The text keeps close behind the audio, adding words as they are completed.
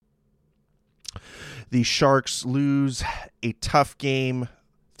The Sharks lose a tough game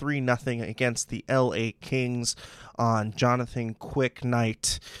 3-0 against the LA Kings on Jonathan Quick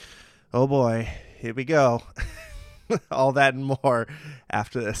night. Oh boy, here we go. All that and more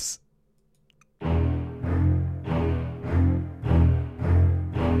after this.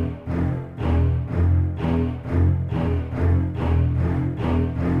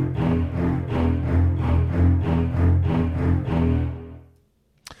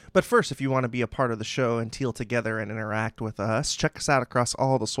 But first, if you want to be a part of the show and teal together and interact with us, check us out across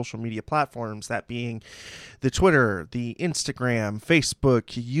all the social media platforms, that being the Twitter, the Instagram, Facebook,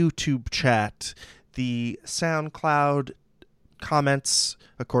 YouTube chat, the SoundCloud comments,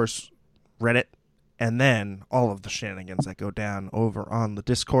 of course, Reddit, and then all of the shenanigans that go down over on the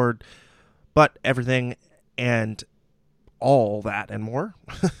Discord. But everything and all that and more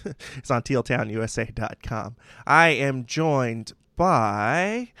is on tealtownusa.com. I am joined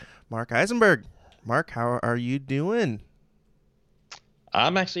by Mark Eisenberg. Mark, how are you doing?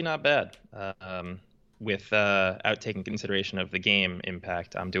 I'm actually not bad. Without taking consideration of the game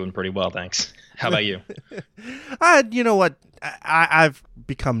impact, I'm doing pretty well, thanks. How about you? You know what? I've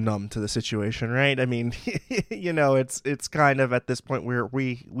become numb to the situation, right? I mean, it's kind of at this point where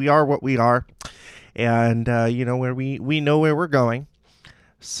we are what we are, and where we know where we're going.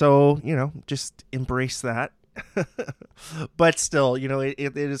 So, just embrace that. But still,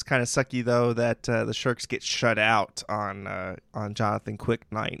 it is kind of sucky though that the Sharks get shut out on Jonathan Quick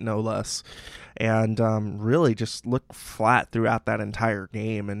night, no less, and really just look flat throughout that entire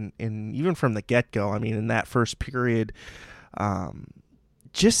game, and even from the get go. I mean, in that first period,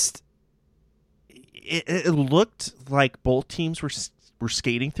 just it looked like both teams were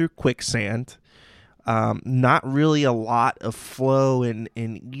skating through quicksand. Not really a lot of flow in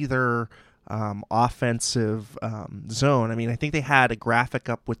either offensive zone. I mean, I think they had a graphic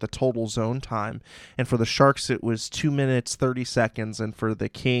up with the total zone time, and for the Sharks it was 2 minutes 30 seconds, and for the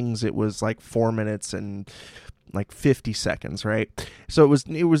Kings it was like 4 minutes and like 50 seconds, right? So it was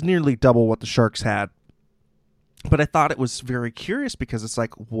nearly double what the Sharks had. But I thought it was very curious because it's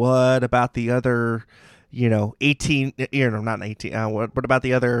like, what about the other 18, not 18, what about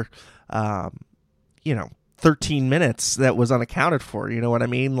the other 13 minutes that was unaccounted for? You know what I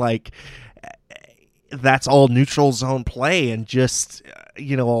mean? Like, that's all neutral zone play, and just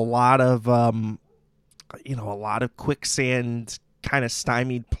a lot of quicksand kind of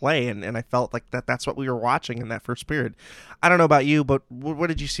stymied play, and I felt like that's what we were watching in that first period. I don't know about you, but what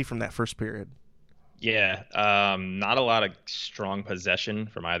did you see from that first period? Yeah, not a lot of strong possession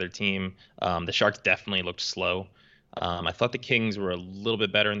from either team. The Sharks definitely looked slow. I thought the Kings were a little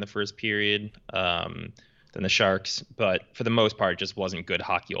bit better in the first period than the Sharks, but for the most part, it just wasn't good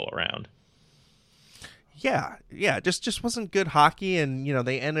hockey all around. Yeah, just wasn't good hockey, and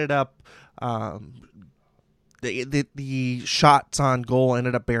they ended up the shots on goal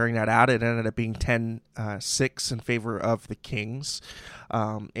ended up bearing that out. It ended up being 10-6 in favor of the Kings,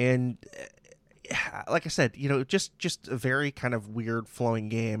 and like I said, just a very kind of weird flowing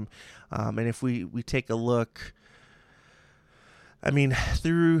game, and if we take a look, I mean,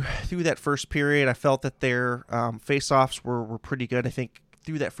 through that first period, I felt that their face-offs were pretty good. I think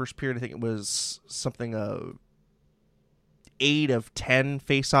through that first period, I think it was something of 8 of 10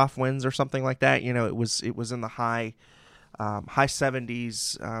 face-off wins or something like that. It was in the high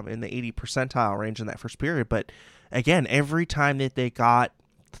 70s, in the 80 percentile range in that first period. But again, every time that they got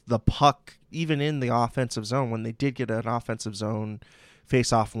the puck, even in the offensive zone, when they did get an offensive zone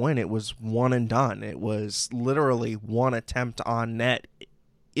face-off win, it was one and done. It was literally one attempt on net,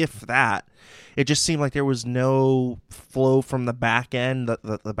 if that. It just seemed like there was no flow from the back end.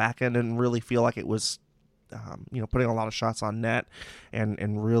 The back end didn't really feel like it was, putting a lot of shots on net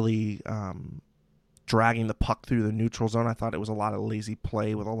and really dragging the puck through the neutral zone. I thought it was a lot of lazy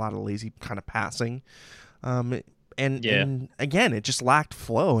play with a lot of lazy kind of passing. And again, it just lacked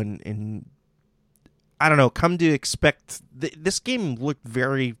flow. And I don't know, come to expect, this game looked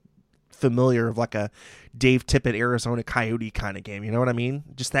very familiar of like a Dave Tippett Arizona Coyote kind of game. You know what I mean?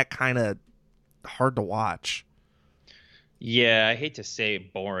 Just that kind of hard to watch. Yeah, I hate to say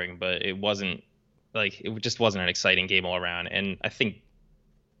boring, but it just wasn't an exciting game all around. And I think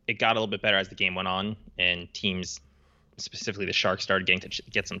it got a little bit better as the game went on, and teams, specifically the Sharks, started getting to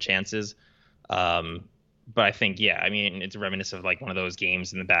get some chances. But I think, it's reminiscent of like one of those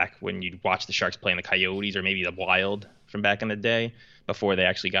games in the back when you'd watch the Sharks playing the Coyotes or maybe the Wild from back in the day before they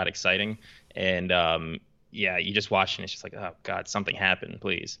actually got exciting. And you just watch and it's just like, oh God, something happened,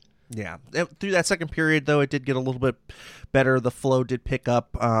 please. Yeah. Through that second period, though, it did get a little bit better. The flow did pick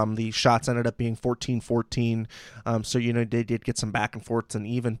up. The shots ended up being 14-14. So, they did get some back and forths and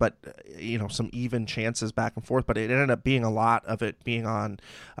even, but, some even chances back and forth. But it ended up being a lot of it being on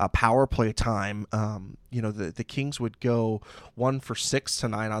power play time. The Kings would go 1 for 6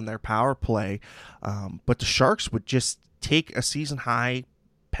 tonight on their power play. But the Sharks would just take a season high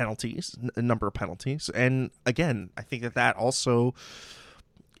penalties, a number of penalties. And again, I think that also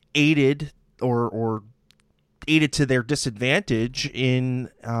aided or aided to their disadvantage in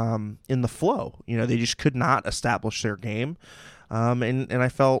the flow. They just could not establish their game, and I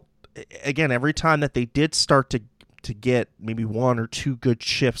felt, again, every time that they did start to get maybe one or two good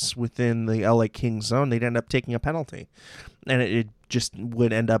shifts within the LA Kings zone, they'd end up taking a penalty, and it just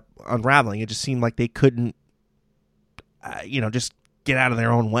would end up unraveling. It just seemed like they couldn't, just get out of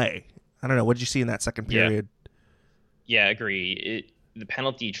their own way. I don't know. What did you see in that second period? Yeah, I agree. The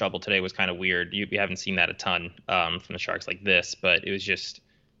penalty trouble today was kind of weird. We haven't seen that a ton from the Sharks like this, but it was just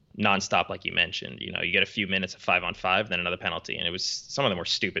nonstop, like you mentioned. You get a few minutes of 5-on-5, then another penalty, and some of them were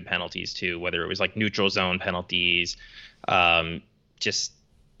stupid penalties too. Whether it was like neutral zone penalties, just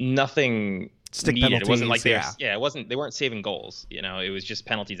nothing stick needed. Penalties, it wasn't like it wasn't. They weren't saving goals. It was just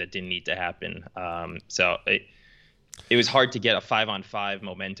penalties that didn't need to happen. So it was hard to get a 5-on-5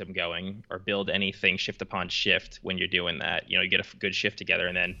 momentum going or build anything shift upon shift when you're doing that. You get a good shift together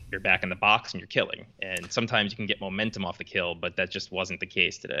and then you're back in the box and you're killing. And sometimes you can get momentum off the kill, but that just wasn't the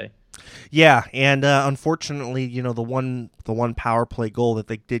case today. Yeah, and unfortunately, the one power play goal that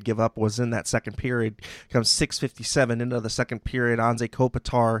they did give up was in that second period. Comes 6:57 into the second period. Anze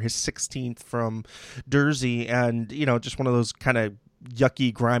Kopitar, his 16th from Jersey, and just one of those kind of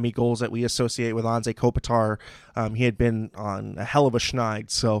yucky, grimy goals that we associate with Anze Kopitar. He had been on a hell of a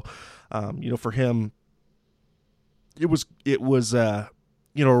schneid, so for him, it was a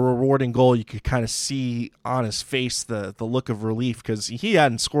rewarding goal. You could kind of see on his face the look of relief because he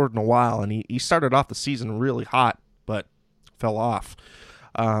hadn't scored in a while, and he started off the season really hot, but fell off.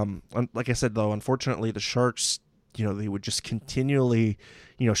 Like I said, though, unfortunately, the Sharks, they would just continually,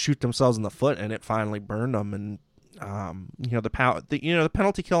 shoot themselves in the foot, and it finally burned them. And the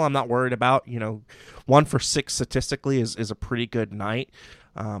penalty kill I'm not worried about. 1 for 6 statistically is a pretty good night.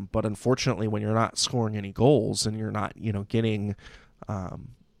 But unfortunately, when you're not scoring any goals and you're not, getting,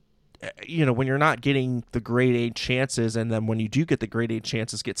 when you're not getting the grade A chances, and then when you do get the grade A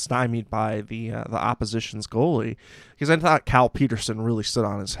chances, get stymied by the opposition's goalie. Because I thought Cal Peterson really stood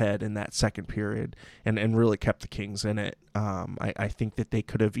on his head in that second period and really kept the Kings in it. I think that they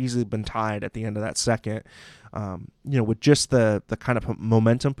could have easily been tied at the end of that second. With just the kind of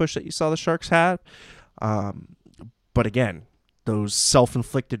momentum push that you saw the Sharks had. But again, those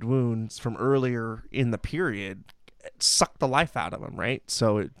self-inflicted wounds from earlier in the period sucked the life out of them, right?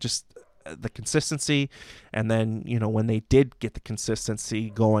 So it just the consistency, and then when they did get the consistency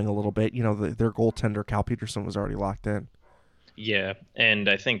going a little bit, their goaltender Cal Peterson was already locked in. Yeah, and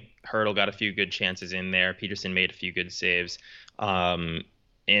I think Hertl got a few good chances in there. Peterson made a few good saves.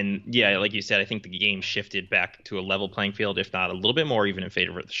 And yeah, like you said, I think the game shifted back to a level playing field, if not a little bit more, even in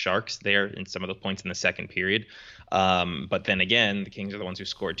favor of the Sharks there in some of the points in the second period. But then again, the Kings are the ones who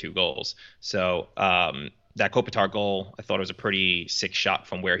scored 2 goals. So that Kopitar goal, I thought it was a pretty sick shot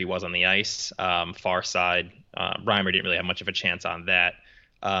from where he was on the ice, far side. Reimer didn't really have much of a chance on that.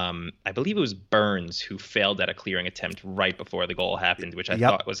 I believe it was Burns who failed at a clearing attempt right before the goal happened, which I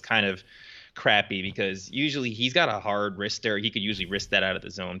thought was kind of crappy because usually he's got a hard wrister. He could usually wrist that out of the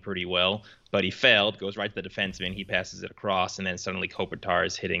zone pretty well, but he failed, goes right to the defenseman. He passes it across, and then suddenly Kopitar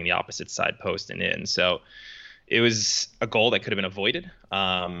is hitting the opposite side post and in. So it was a goal that could have been avoided.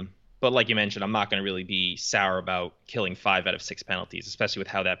 But like you mentioned, I'm not going to really be sour about killing 5 out of 6 penalties, especially with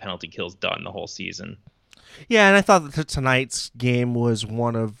how that penalty kill's done the whole season. Yeah, and I thought that tonight's game was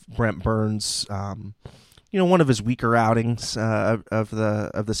one of Brent Burns' one of his weaker outings of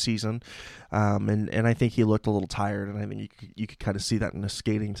the season, and I think he looked a little tired, and I think you could kind of see that in his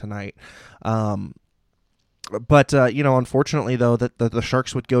skating tonight. But unfortunately though, that the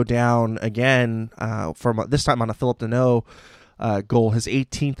Sharks would go down again from this time on a Phillip Danault goal, his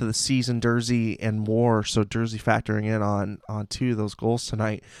 18th of the season, Jersey and more. So Jersey factoring in on 2 of those goals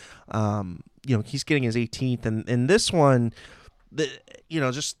tonight. He's getting his 18th, and this one,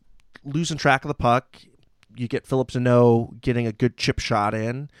 just losing track of the puck. You get Phillip Danault getting a good chip shot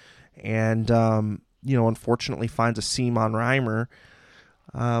in, and unfortunately finds a seam on Reimer.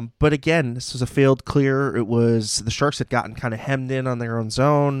 But again, this was a failed clear. It was the Sharks had gotten kind of hemmed in on their own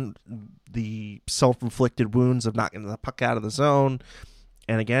zone. The self-inflicted wounds of not getting the puck out of the zone,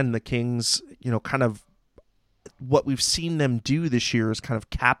 and again, the Kings, kind of what we've seen them do this year is kind of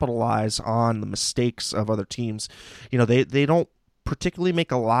capitalize on the mistakes of other teams. They don't particularly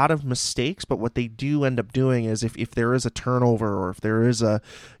make a lot of mistakes, but what they do end up doing is if there is a turnover or if there is a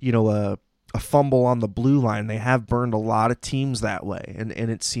fumble on the blue line, they have burned a lot of teams that way, and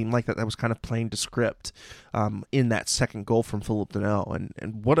it seemed like that was kind of playing to script in that second goal from Phillip Danault,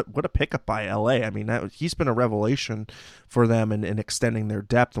 and what a pickup by LA. I mean, he's been a revelation for them in extending their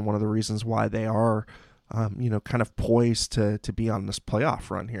depth, and one of the reasons why they are kind of poised to be on this playoff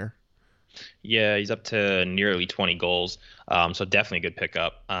run here. Yeah, he's up to nearly 20 goals, so definitely a good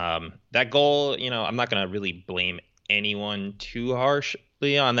pickup. That goal, I'm not going to really blame anyone too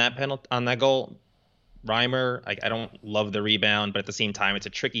harshly on that goal. Reimer, I don't love the rebound, but at the same time, it's a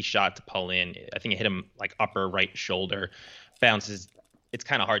tricky shot to pull in. I think it hit him like upper right shoulder, bounces. It's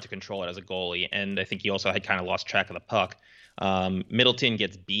kind of hard to control it as a goalie, and I think he also had kind of lost track of the puck. Middleton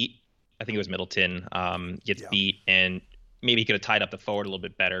gets beat. I think it was Middleton gets beat, and maybe he could have tied up the forward a little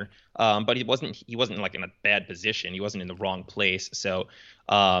bit better. But he wasn't like in a bad position. He wasn't in the wrong place. So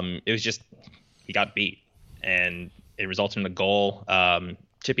it was just he got beat, and it resulted in a goal,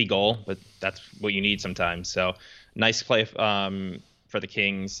 chippy goal, but that's what you need sometimes. So nice play for the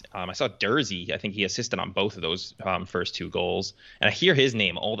Kings. I saw Dursey. I think he assisted on both of those first two goals, and I hear his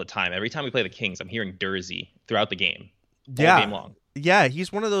name all the time. Every time we play the Kings, I'm hearing Dursey throughout the game, all game long. Yeah,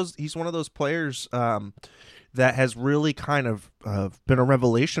 he's one of those players that has really kind of been a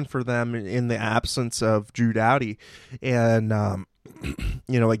revelation for them in the absence of Drew Doughty, and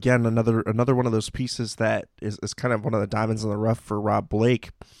again another one of those pieces that is kind of one of the diamonds in the rough for Rob Blake.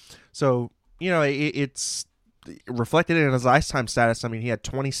 So it's reflected in his ice time status. I mean, he had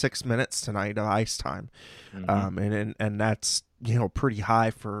 26 minutes tonight of ice time, and that's pretty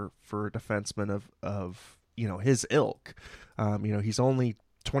high for a defenseman of his ilk. He's only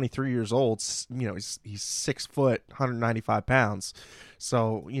 23 years old. He's 6 foot, 195 pounds.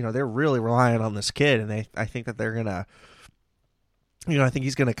 So they're really relying on this kid, and I think that they're gonna, I think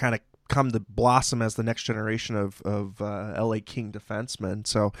he's gonna kind of come to blossom as the next generation of LA King defensemen.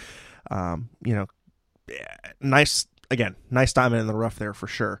 So, nice diamond in the rough there for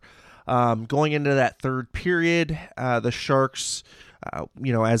sure. Going into that third period, the Sharks,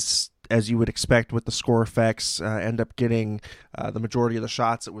 as you would expect with the score effects, end up getting the majority of the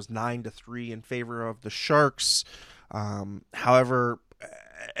shots. It was 9-3 in favor of the Sharks. However,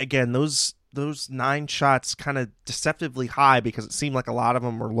 again, those 9 shots kind of deceptively high because it seemed like a lot of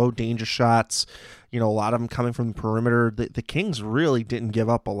them were low danger shots. A lot of them coming from the perimeter. The Kings really didn't give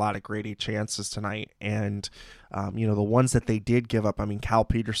up a lot of grade A chances tonight, and the ones that they did give up, I mean, Cal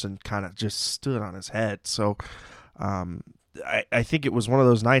Peterson kind of just stood on his head. So. I think it was one of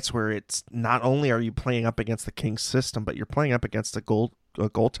those nights where it's not only are you playing up against the Kings system, but you're playing up against a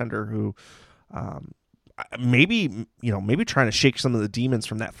goaltender who maybe trying to shake some of the demons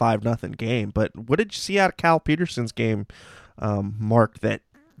from that 5-0 game. But what did you see out of Cal Peterson's game, Mark, that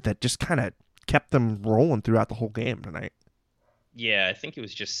just kind of kept them rolling throughout the whole game tonight? Yeah, I think it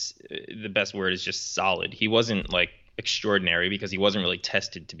was just the best word is just solid. He wasn't like extraordinary because he wasn't really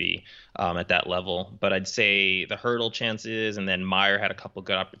tested to be at that level. But I'd say the hurdle chances, and then Meyer had a couple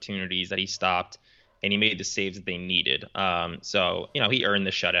good opportunities that he stopped, and he made the saves that they needed. So he earned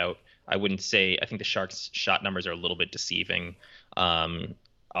the shutout. I think the Sharks' shot numbers are a little bit deceiving.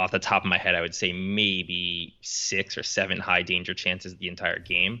 Off the top of my head, I would say maybe 6 or 7 high danger chances the entire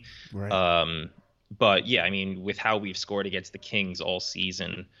game. Right. But yeah, I mean, with how we've scored against the Kings all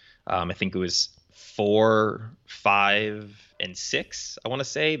season, I think it was 4, 5, and 6. I want to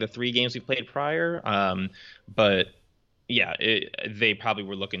say the 3 games we played prior. But yeah, they probably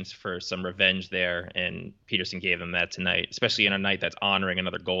were looking for some revenge there, and Peterson gave them that tonight, especially in a night that's honoring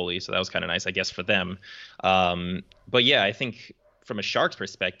another goalie. So that was kind of nice, I guess, for them. But yeah, I think from a Sharks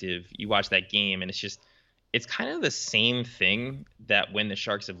perspective, you watch that game, and it's kind of the same thing that when the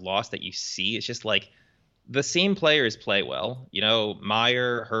Sharks have lost that you see. It's just like the same players play well.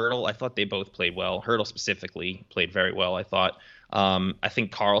 Meyer, Hurdle, I thought they both played well. Hurdle specifically played very well, I thought. I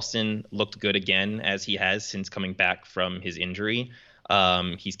think Carlson looked good again, as he has since coming back from his injury.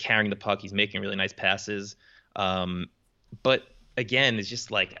 He's carrying the puck. He's making really nice passes. But again, it's just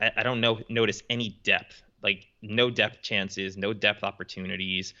like I don't notice any depth. Like no depth chances, no depth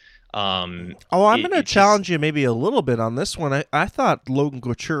opportunities. I'm going to challenge you maybe a little bit on this one. I thought Logan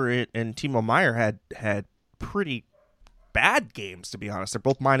Couture and Timo Meyer had pretty bad games, to be honest. They're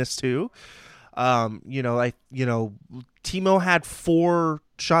both -2. Timo had 4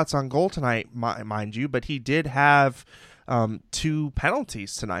 shots on goal tonight, mind you, but he did have 2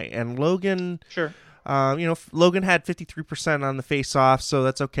 penalties tonight. And Logan, sure, Logan had 53% on the face-off, so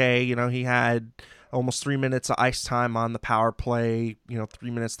that's okay. He had almost 3 minutes of ice time on the power play,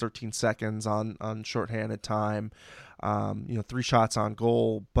 3 minutes, 13 seconds on shorthanded time, 3 shots on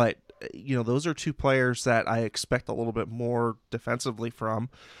goal. But, those are 2 players that I expect a little bit more defensively from.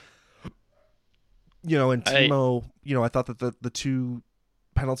 And Timo, I thought that the 2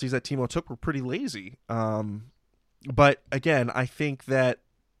 penalties that Timo took were pretty lazy. But again, I think that,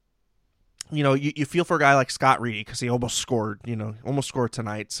 you feel for a guy like Scott Reedy because he almost scored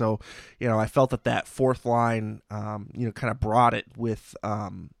tonight. So, I felt that fourth line, kind of brought it with, I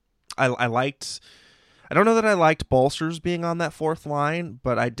don't know that I liked Balcers being on that fourth line,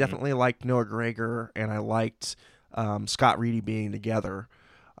 but I definitely liked Noah Gregor and I liked Scott Reedy being together.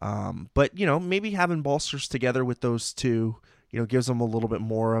 But, maybe having Balcers together with those 2, gives them a little bit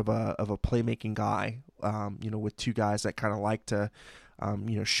more of a playmaking guy, with 2 guys that kind of like to,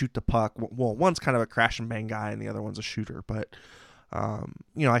 shoot the puck. Well, one's kind of a crash and bang guy and the other one's a shooter, but,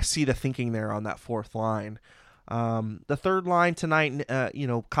 I see the thinking there on that fourth line. The third line tonight,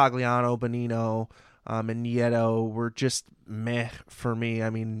 Cogliano, Bonino, and Nieto were just meh for me. I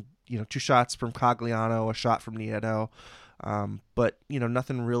mean, 2 shots from Cogliano, a shot from Nieto, but,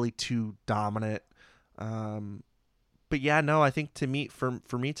 nothing really too dominant. But yeah, no, I think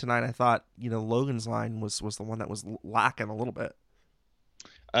for me tonight, I thought, Logan's line was the one that was lacking a little bit.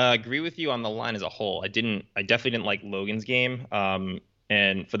 Agree with you on the line as a whole. I definitely didn't like Logan's game.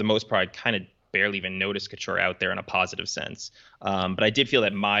 And for the most part, I kind of barely even noticed Couture out there in a positive sense. But I did feel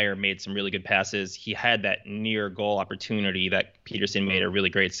that Meyer made some really good passes. He had that near goal opportunity that Peterson made a really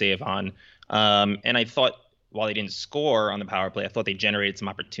great save on. And I thought while they didn't score on the power play, I thought they generated some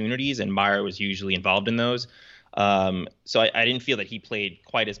opportunities and Meyer was usually involved in those. So I didn't feel that he played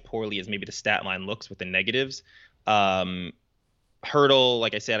quite as poorly as maybe the stat line looks with the negatives. Hertl,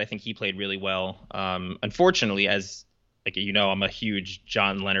 like I said, I think he played really well. Unfortunately, I'm a huge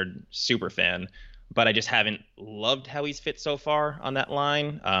John Leonard super fan, but I just haven't loved how he's fit so far on that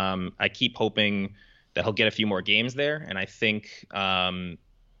line. I keep hoping that he'll get a few more games there, and I think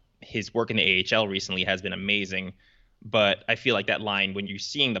his work in the AHL recently has been amazing. But I feel like that line, when you're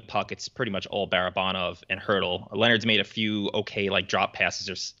seeing the puck, it's pretty much all Barabanov and Hertl. Leonard's made a few okay drop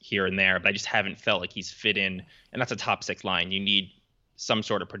passes here and there, but I just haven't felt like he's fit in. And that's a top 6 line. You need some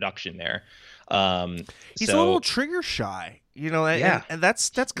sort of production there. He's a little trigger shy. And that's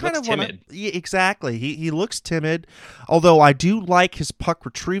kind of timid. Exactly. He looks timid, although I do like his puck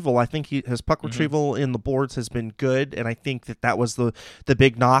retrieval. I think his puck retrieval in the boards has been good, and I think that was the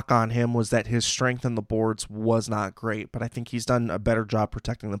big knock on him was that his strength in the boards was not great, but I think he's done a better job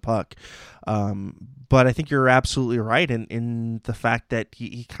protecting the puck. But I think you're absolutely right in the fact that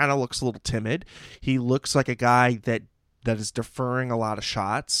he kind of looks a little timid. He looks like a guy that is deferring a lot of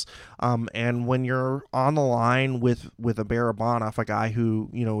shots. And when you're on the line with a Barabanov, a guy who,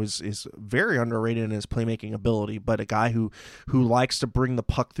 is very underrated in his playmaking ability, but a guy who likes to bring the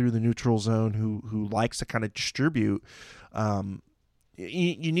puck through the neutral zone, who likes to kind of distribute,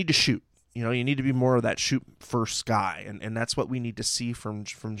 you need to shoot. You need to be more of that shoot first guy. And that's what we need to see from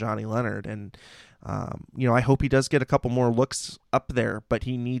Johnny Leonard. And, I hope he does get a couple more looks up there, but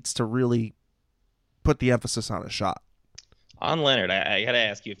he needs to really put the emphasis on a shot. On Leonard, I got to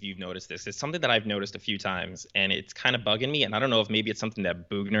ask you if you've noticed this. It's something that I've noticed a few times, and it's kind of bugging me. And I don't know if maybe it's something that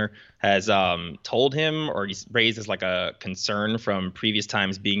Bugner has told him or he's raised as like a concern from previous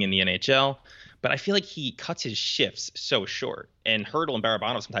times being in the NHL. But I feel like he cuts his shifts so short. And Hertl and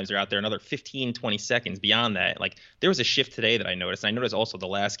Barabanov sometimes are out there another 15, 20 seconds beyond that. Like there was a shift today that I noticed, and I noticed also the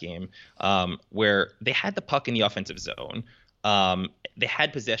last game where they had the puck in the offensive zone. They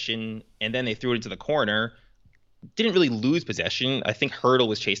had possession, and then they threw it into the corner. Didn't really lose possession. I think Hertl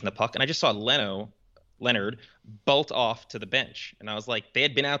was chasing the puck, and I just saw Leonard bolt off to the bench. And I was like, they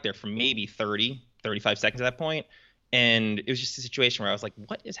had been out there for maybe 30, 35 seconds at that point, and it was just a situation where I was like,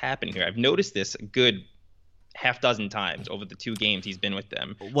 what is happening here? I've noticed this a good half dozen times over the 2 games he's been with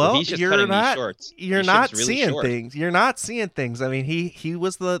them. Well, he's just cutting these shorts. You're not seeing things. You're not seeing things. I mean, he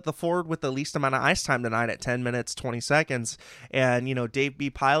was the forward with the least amount of ice time tonight at 10 minutes, 20 seconds. And, Dave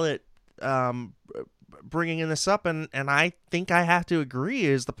B. Pilot bringing in this up, and I think I have to agree,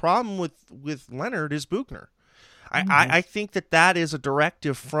 is the problem with Leonard is Bugner. I think that is a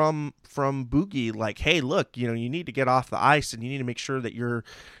directive from Boogie, like, hey, look, you need to get off the ice and you need to make sure that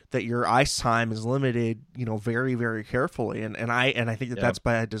your ice time is limited, very, very carefully. And I think that's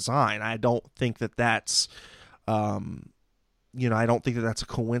by design. I don't think that's I don't think that's a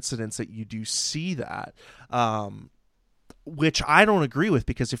coincidence that you do see that. Which I don't agree with,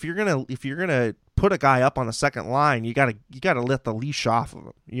 because if you're gonna put a guy up on the second line, you gotta let the leash off of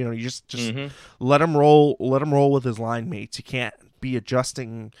him. You just let him roll with his line mates. You can't be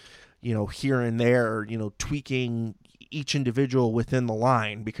adjusting, here and there, tweaking each individual within the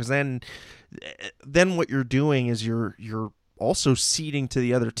line, because then what you're doing is you're also ceding to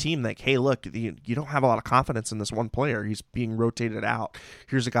the other team that, hey, look, you don't have a lot of confidence in this one player. He's being rotated out.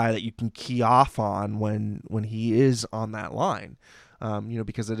 Here's a guy that you can key off on when he is on that line,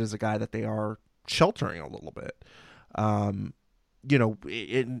 because it is a guy that they are sheltering a little bit. And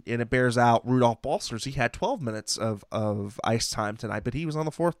it bears out Rudolph Balcers. He had 12 minutes of ice time tonight, but he was on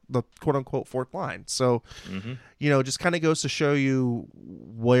the quote unquote fourth line. So, just kind of goes to show you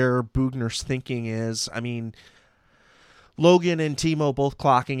where Boughner's thinking is. I mean, Logan and Timo both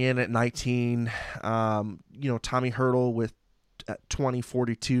clocking in at 19. Tommy Hurdle with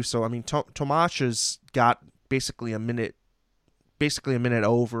 20:42. So, I mean, Tomas has got basically a minute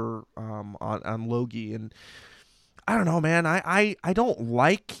over on Logie. And I don't know, man. I don't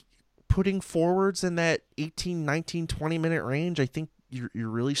like putting forwards in that 18, 19, 20-minute range. I think you're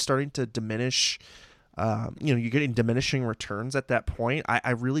really starting to diminish. You're getting diminishing returns at that point.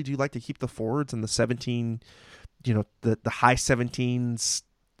 I really do like to keep the forwards in the 17, the high 17s,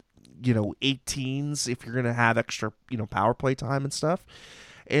 18s if you're going to have extra, power play time and stuff.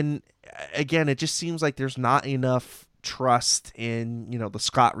 And again, it just seems like there's not enough trust in, the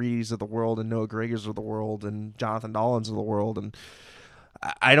Scott Reedies of the world and Noah Gregors of the world and Jonathan Dollins of the world. And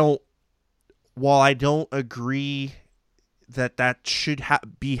while I don't agree that should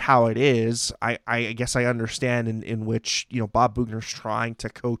be how it is, I guess I understand in which, Bob Boughner's trying to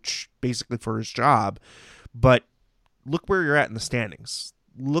coach basically for his job. But look where you're at in the standings.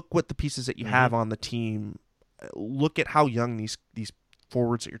 Look what the pieces that you have on the team. Look at how young these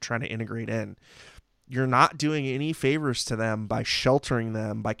forwards that you're trying to integrate in. You're not doing any favors to them by sheltering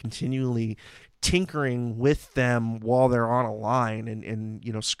them, by continually tinkering with them while they're on a line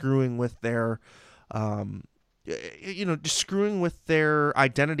and screwing with their just screwing with their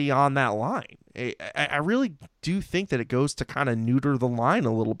identity on that line. I really do think that it goes to kind of neuter the line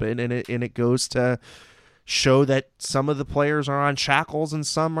a little bit, and it goes to show that some of the players are on shackles and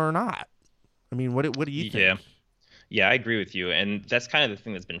some are not. I mean, what do you think? Yeah, I agree with you. And that's kind of the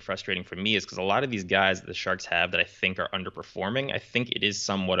thing that's been frustrating for me, is because a lot of these guys that the Sharks have that I think are underperforming, I think it is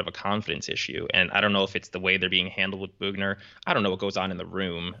somewhat of a confidence issue. And I don't know if it's the way they're being handled with Boughner. I don't know what goes on in the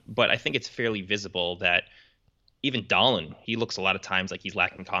room, but I think it's fairly visible that even Dahlin, he looks a lot of times like he's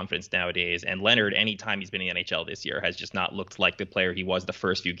lacking confidence nowadays. And Leonard, anytime he's been in the NHL this year, has just not looked like the player he was the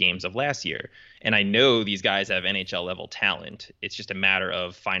first few games of last year. And I know these guys have NHL level talent. It's just a matter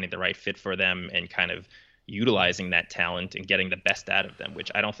of finding the right fit for them and kind of utilizing that talent and getting the best out of them, which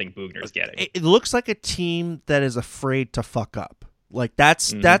I don't think Boughner is getting. It looks like a team that is afraid to fuck up. Like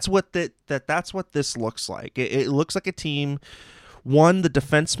that's what that's what this looks like. It looks like a team. One, the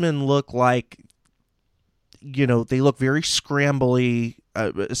defensemen look like, they look very scrambly,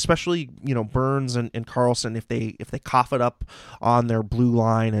 especially Burns and Carlson if they cough it up on their blue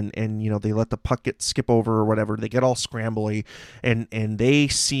line and they let the puck skip over or whatever, they get all scrambly and they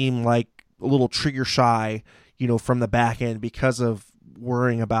seem like a little trigger shy, from the back end because of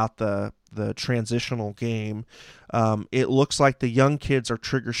worrying about the transitional game. It looks like the young kids are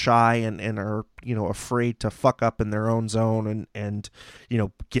trigger shy and are, afraid to fuck up in their own zone and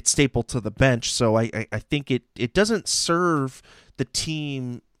get stapled to the bench. So I think it doesn't serve the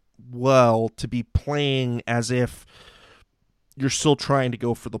team well to be playing as if you're still trying to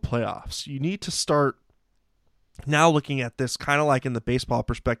go for the playoffs. You need to start now looking at this kind of like in the baseball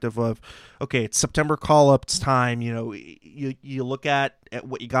perspective of, okay, it's September call-up time. You look at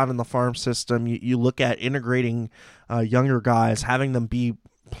what you got in the farm system. You look at integrating younger guys, having them be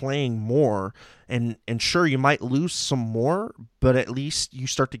playing more, and sure, you might lose some more, but at least you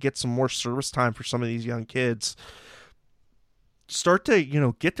start to get some more service time for some of these young kids. Start to,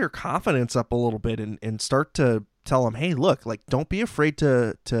 get their confidence up a little bit and start to tell them, hey, look, like, don't be afraid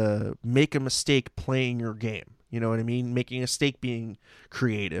to make a mistake playing your game. You know what I mean? Making a mistake being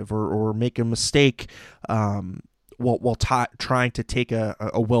creative or make a mistake while trying to take a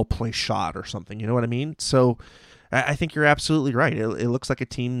well-placed shot or something. You know what I mean? So I think you're absolutely right. It looks like a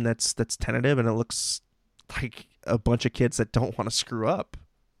team that's tentative, and it looks like a bunch of kids that don't want to screw up.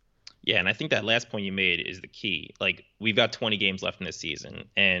 Yeah, and I think that last point you made is the key. Like, we've got 20 games left in this season,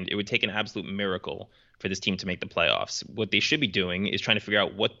 and it would take an absolute miracle for this team to make the playoffs. What they should be doing is trying to figure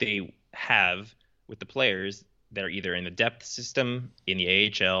out what they have with the players that are either in the depth system, in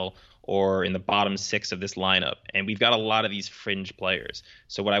the AHL, or in the bottom six of this lineup. And we've got a lot of these fringe players.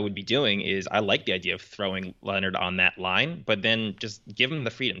 So what I would be doing is, I like the idea of throwing Leonard on that line, but then just give him the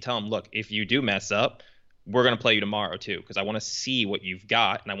freedom. Tell him, look, if you do mess up, we're going to play you tomorrow too, because I want to see what you've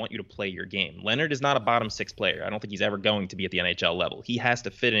got and I want you to play your game. Leonard is not a bottom six player. I don't think he's ever going to be at the NHL level. He has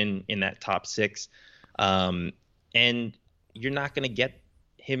to fit in that top six. And you're not going to get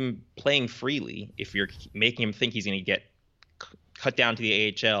him playing freely if you're making him think he's going to get cut down to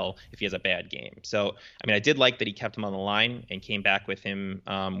the AHL if he has a bad game. So, I mean, I did like that he kept him on the line and came back with him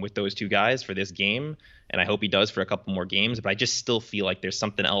with those two guys for this game. And I hope he does for a couple more games. But I just still feel like there's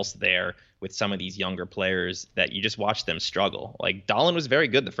something else there with some of these younger players that you just watch them struggle. Like Dahlin was very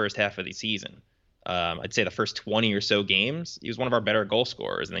good the first half of the season. I'd say the first 20 or so games, he was one of our better goal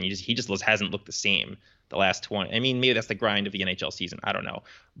scorers. And then he just hasn't looked the same the last 20. I mean, maybe that's the grind of the NHL season. I don't know.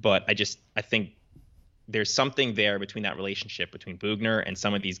 But I think there's something there between that relationship between Boughner and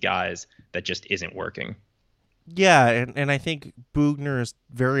some of these guys that just isn't working. Yeah, and I think Boughner is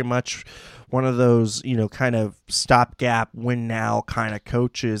very much one of those, kind of stopgap win now kind of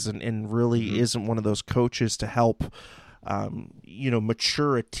coaches, and really isn't one of those coaches to help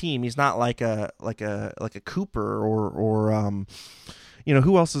mature a team. He's not like a Cooper or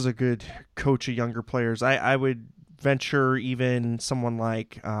who else is a good coach of younger players? I would venture even someone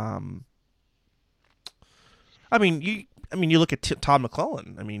like you look at Todd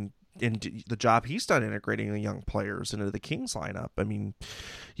McClellan. I mean, and the job he's done integrating the young players into the Kings lineup. I mean,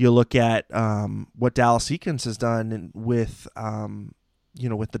 you look at what Dallas Eakins has done with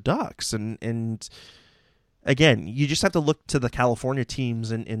the Ducks, and again, you just have to look to the California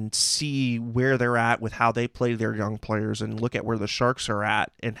teams and see where they're at with how they play their young players, and look at where the Sharks are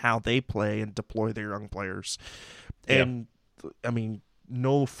at and how they play and deploy their young players. And I mean,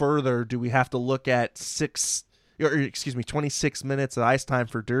 no further do we have to look at 26 minutes of ice time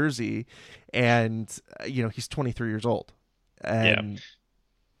for Durzi, and he's 23 years old, and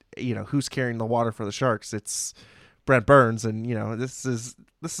who's carrying the water for the Sharks? It's Brent Burns, and this is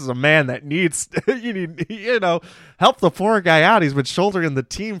a man that needs help the poor guy out. He's been shouldering the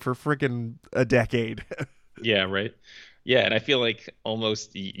team for freaking a decade. Yeah, right. Yeah, and I feel like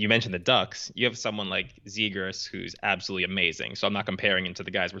almost, you mentioned the Ducks, you have someone like Zegras who's absolutely amazing. So I'm not comparing him to the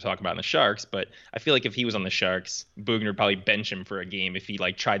guys we're talking about in the Sharks, but I feel like if he was on the Sharks, Boughner would probably bench him for a game if he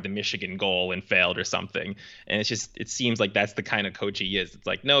tried the Michigan goal and failed or something. And it seems like that's the kind of coach he is. It's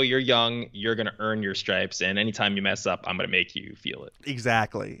like, no, you're young, you're going to earn your stripes, and anytime you mess up, I'm going to make you feel it.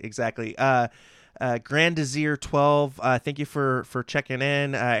 Exactly. Grand Desir 12, thank you for checking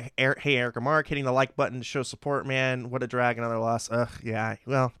in. Hey, Eric Mark, hitting the like button to show support, man. What a drag, another loss. Yeah.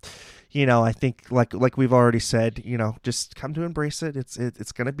 Well, I think like we've already said, just come to embrace it.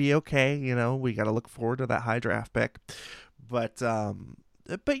 It's gonna be okay. We got to look forward to that high draft pick, but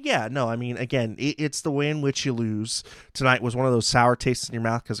yeah, no, I mean, again, it's the way in which you lose. Tonight was one of those sour tastes in your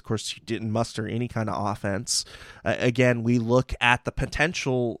mouth because, of course, you didn't muster any kind of offense. Again, we look at the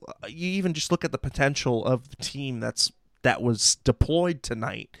potential. You even just look at the potential of the team that was deployed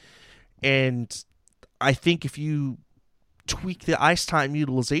tonight. And I think if you tweak the ice time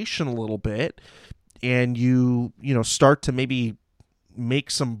utilization a little bit and you start to maybe make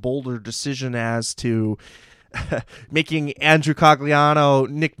some bolder decision as to making Andrew Cogliano,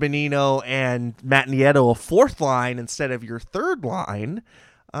 Nick Bonino, and Matt Nieto a fourth line instead of your third line,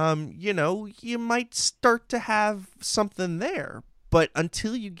 you might start to have something there. But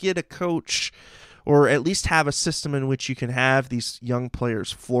until you get a coach, or at least have a system in which you can have these young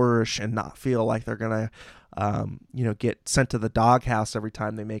players flourish and not feel like they're going to, get sent to the doghouse every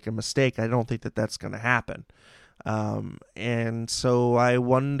time they make a mistake, I don't think that that's going to happen. And so I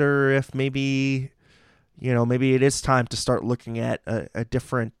wonder if maybe it is time to start looking at a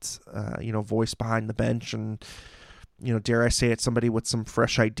different, voice behind the bench, and, dare I say it, somebody with some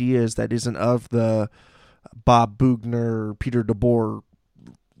fresh ideas that isn't of the Bob Boughner, Peter DeBoer,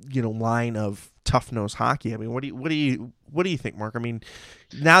 line of tough nose hockey. I mean, what do you think, Mark? I mean,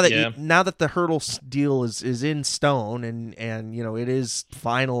 now that the Hurdle deal is in stone and it is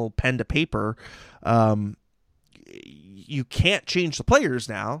final pen to paper, you can't change the players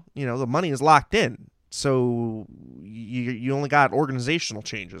now. The money is locked in. So you only got organizational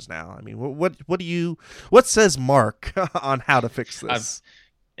changes now. I mean, what says Mark on how to fix this?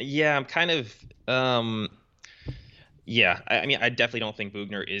 I'm kind of I mean, I definitely don't think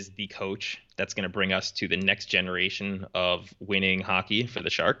Boughner is the coach that's going to bring us to the next generation of winning hockey for the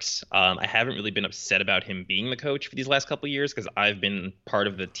Sharks. I haven't really been upset about him being the coach for these last couple of years because I've been part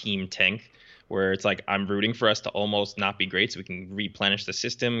of the team tank where it's like I'm rooting for us to almost not be great so we can replenish the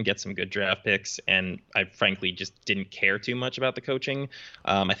system, get some good draft picks, and I frankly just didn't care too much about the coaching.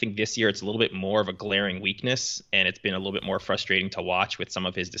 I think this year it's a little bit more of a glaring weakness, and it's been a little bit more frustrating to watch with some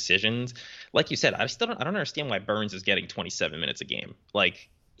of his decisions. Like you said, I don't understand why Burns is getting 27 minutes a game. Like,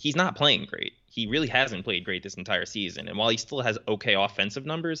 he's not playing great. He really hasn't played great this entire season. And while he still has okay offensive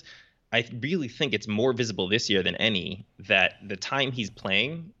numbers, I really think it's more visible this year than any that the time he's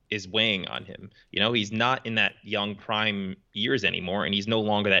playing is weighing on him. He's not in that young prime years anymore, and he's no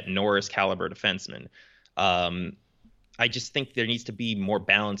longer that Norris caliber defenseman. I just think there needs to be more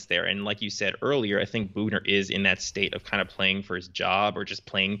balance there. And like you said earlier, I think Bugner is in that state of kind of playing for his job or just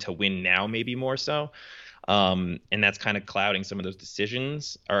playing to win now, maybe more so. And that's kind of clouding some of those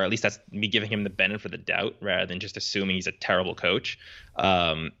decisions, or at least that's me giving him the benefit of the doubt rather than just assuming he's a terrible coach.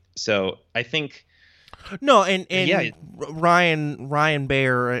 So I think no, and yeah. Ryan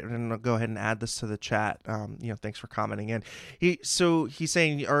Bayer, and I'll go ahead and add this to the chat. Thanks for commenting in. He's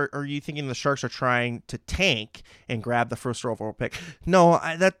saying, are you thinking the Sharks are trying to tank and grab the first overall pick? No,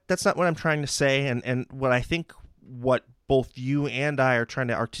 that's not what I'm trying to say. And what I think what both you and I are trying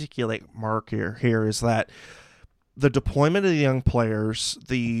to articulate, Mark, here is that the deployment of the young players,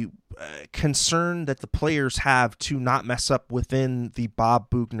 the concern that the players have to not mess up within the Bob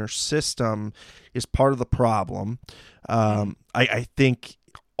Bugner system is part of the problem. I think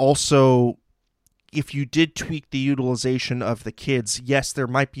also if you did tweak the utilization of the kids, yes, there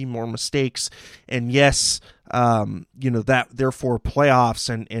might be more mistakes, and yes, that therefore playoffs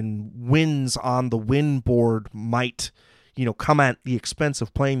and wins on the win board might, come at the expense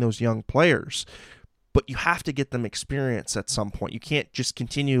of playing those young players. But you have to get them experience at some point. You can't just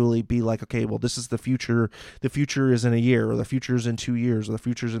continually be like, okay, well, this is the future. The future is in a year, or the future is in 2 years, or the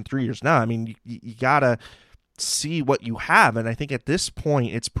future is in 3 years. No, I mean, you got to see what you have. And I think at this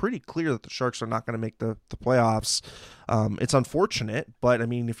point, it's pretty clear that the Sharks are not going to make the playoffs. It's unfortunate, but I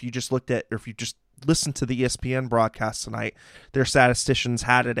mean, if you just listened to the ESPN broadcast tonight, their statisticians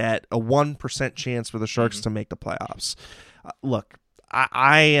had it at a 1% chance for the Sharks to make the playoffs. Look,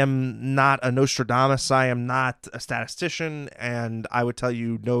 I am not a Nostradamus. I am not a statistician, and I would tell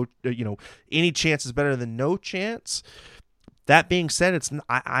you any chance is better than no chance. That being said,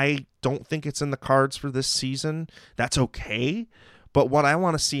 I don't think it's in the cards for this season. That's okay, but what I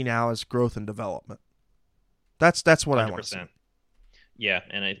want to see now is growth and development. That's what 100%. I want to see. Yeah,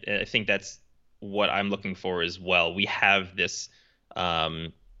 and I think that's what I'm looking for as well. We have this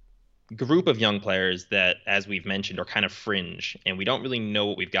group of young players that, as we've mentioned, are kind of fringe, and we don't really know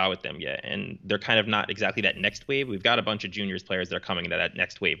what we've got with them yet. And they're kind of not exactly that next wave. We've got a bunch of juniors players that are coming into that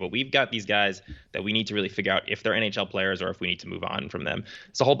next wave, but we've got these guys that we need to really figure out if they're NHL players or if we need to move on from them.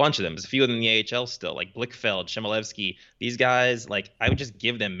 It's a whole bunch of them. There's a few of them in the AHL still, like Blichfeld, Chmelevski. These guys, I would just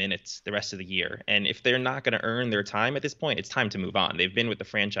give them minutes the rest of the year. And if they're not going to earn their time at this point, it's time to move on. They've been with the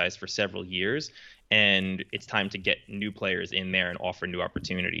franchise for several years, and it's time to get new players in there and offer new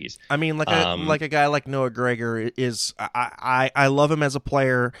opportunities. I mean, like a guy like Noah Gregor is, I love him as a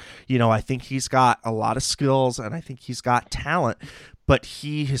player. I think he's got a lot of skills, and I think he's got talent, but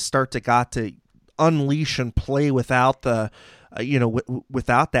he has got to unleash and play without the,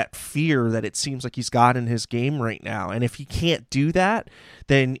 without that fear that it seems like he's got in his game right now. And if he can't do that,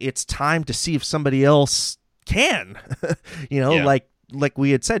 then it's time to see if somebody else can, like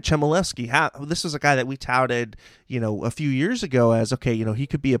we had said, Chmelevski, this is a guy that we touted, a few years ago as, okay, he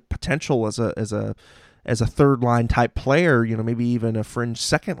could be a potential as a third line type player, maybe even a fringe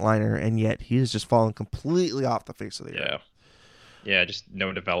second liner, and yet he has just fallen completely off the face of the earth. Yeah, just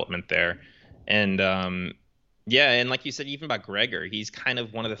no development there. And and like you said, even about Gregor, he's kind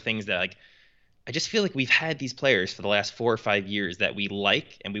of one of the things that I just feel like we've had these players for the last 4 or 5 years that we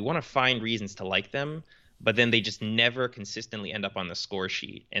like, and we want to find reasons to like them, but then they just never consistently end up on the score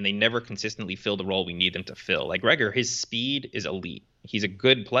sheet, and they never consistently fill the role we need them to fill. Like Gregor, his speed is elite. He's a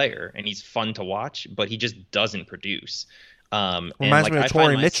good player, and he's fun to watch, but he just doesn't produce. Reminds me of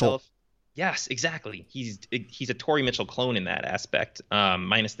Torrey Mitchell. Yes, exactly. He's a Torrey Mitchell clone in that aspect,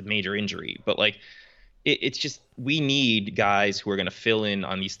 minus the major injury. But it's just, we need guys who are going to fill in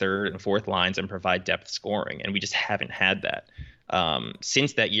on these third and fourth lines and provide depth scoring, and we just haven't had that.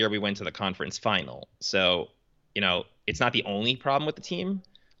 Since that year we went to the conference final. So, it's not the only problem with the team,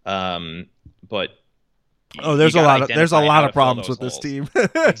 but there's a lot of problems with this team.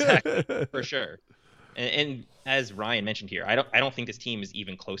 Exactly, for sure. And as Ryan mentioned here, I don't think this team is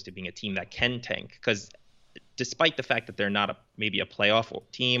even close to being a team that can tank, because despite the fact that they're not maybe a playoff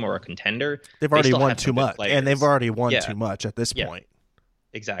team or a contender, they've already won too much, and they've already won too much at this point.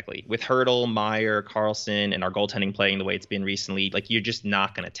 Exactly. With Hertl, Meyer, Carlson, and our goaltending playing the way it's been recently, you're just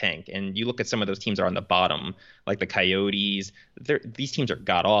not going to tank. And you look at some of those teams that are on the bottom, like the Coyotes. These teams are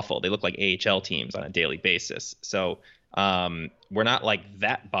god awful. They look like AHL teams on a daily basis. So we're not like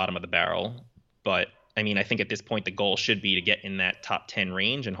that bottom of the barrel. But I mean, I think at this point the goal should be to get in that top 10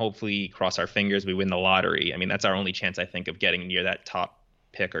 range, and hopefully, cross our fingers, we win the lottery. I mean, that's our only chance, I think, of getting near that top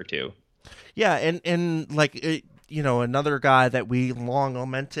pick or two. Yeah, and like another guy that we long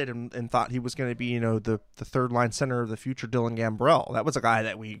lamented and thought he was going to be the third line center of the future, Dylan Gambrell. That was a guy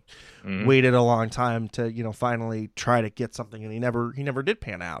that we waited a long time to finally try to get something, and he never did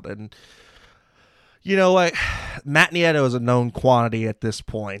pan out. And like Matt Nieto is a known quantity at this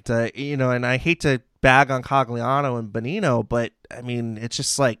point. And I hate to bag on Cogliano and Bonino, but I mean it's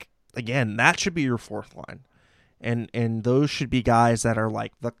just like, again, that should be your fourth line. And those should be guys that are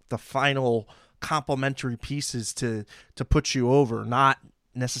like the final complementary pieces to put you over, not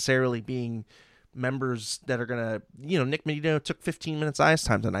necessarily being members that are going to, Nick Medino took 15 minutes ice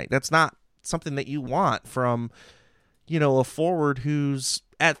time tonight. That's not something that you want from, a forward who's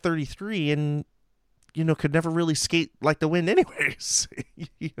at 33 and, could never really skate like the wind anyways.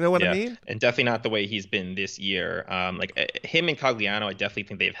 You know what I mean? And definitely not the way he's been this year. Him and Cogliano, I definitely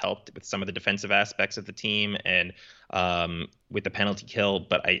think they've helped with some of the defensive aspects of the team and with the penalty kill.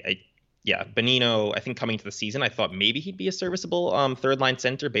 But Bonino, I think coming to the season, I thought maybe he'd be a serviceable third line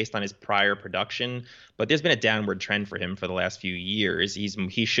center based on his prior production. But there's been a downward trend for him for the last few years.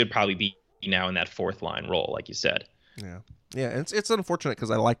 He should probably be now in that fourth line role, like you said. Yeah. It's unfortunate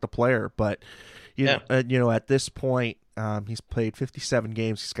because I like the player, but at this point, he's played 57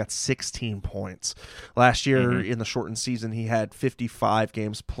 games. He's got 16 points. Last year in the shortened season, he had 55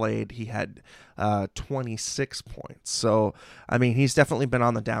 games played. He had 26 points. So, I mean, he's definitely been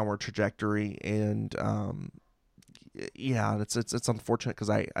on the downward trajectory. And, it's unfortunate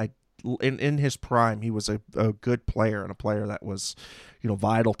because in his prime, he was a good player and a player that was,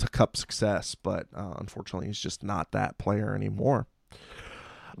 vital to Cup success. But unfortunately, he's just not that player anymore.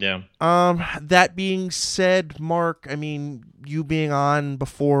 Yeah. That being said, Mark, I mean, you being on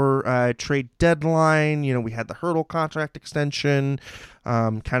before trade deadline, we had the Hertl contract extension,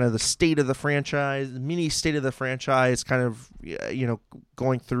 kind of the state of the franchise, mini state of the franchise, kind of,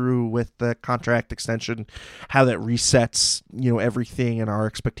 going through with the contract extension, how that resets, everything and our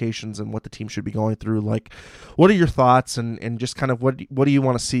expectations and what the team should be going through. Like, what are your thoughts and just kind of what do you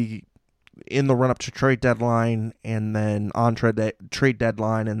want to see in the run-up to trade deadline and then on trade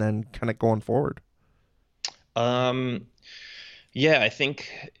deadline and then kind of going forward? I think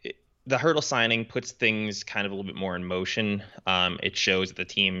the Hertl signing puts things kind of a little bit more in motion. It shows that the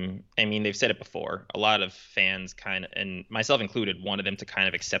team, I mean, they've said it before, a lot of fans kind of, and myself included, wanted them to kind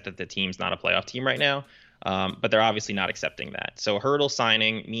of accept that the team's not a playoff team right now. But they're obviously not accepting that. So Hertl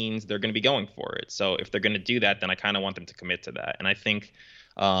signing means they're going to be going for it. So if they're going to do that, then I kind of want them to commit to that. And I think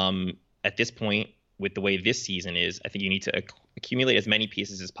at this point, with the way this season is, I think you need to accumulate as many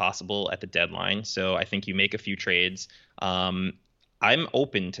pieces as possible at the deadline. So I think you make a few trades. I'm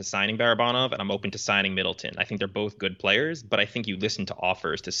open to signing Barabanov and I'm open to signing Middleton. I think they're both good players, but I think you listen to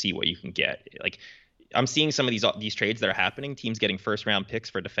offers to see what you can get. Like, I'm seeing some of these trades that are happening, teams getting first round picks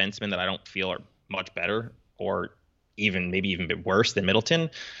for defensemen that I don't feel are much better or maybe even a bit worse than Middleton.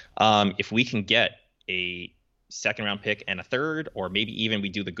 If we can get a second round pick and a third, or maybe even we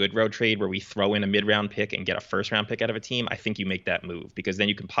do the good road trade where we throw in a mid round pick and get a first round pick out of a team, I think you make that move because then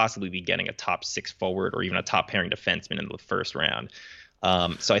you can possibly be getting a top 6 forward or even a top pairing defenseman in the first round.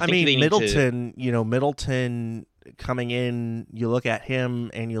 So I think Middleton, Middleton coming in, you look at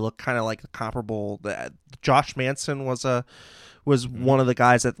him and you look kind of like the comparable that Josh Manson was one of the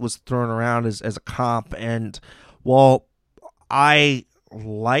guys that was thrown around as a comp. And while I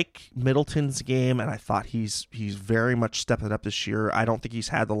like Middleton's game, and I thought he's very much stepped it up this year, I don't think he's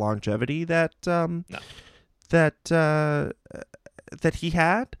had the longevity that he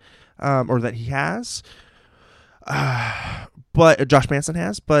had or that he has. But Josh Manson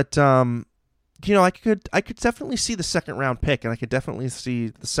has. But I could definitely see the second round pick, and I could definitely see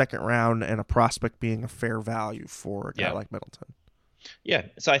the second round and a prospect being a fair value for a guy like Middleton. Yeah,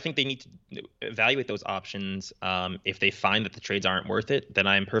 so I think they need to evaluate those options. If they find that the trades aren't worth it, then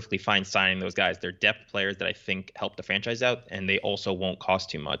I'm perfectly fine signing those guys. They're depth players that I think help the franchise out, and they also won't cost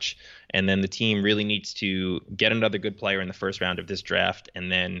too much. And then the team really needs to get another good player in the first round of this draft,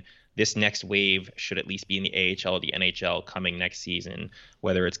 and then this next wave should at least be in the AHL or the NHL coming next season,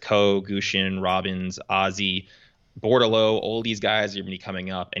 whether it's Gushin, Robbins, Ozzy, Bordeleau, all these guys are going to be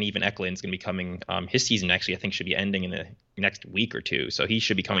coming up, and even Eklund's going to be coming. His season actually, I think, should be ending in the next week or two, so he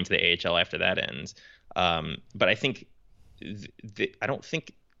should be coming to the AHL after that ends. But I think I don't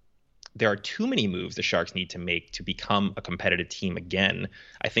think there are too many moves the Sharks need to make to become a competitive team again.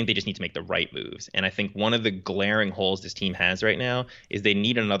 I think they just need to make the right moves, and I think one of the glaring holes this team has right now is they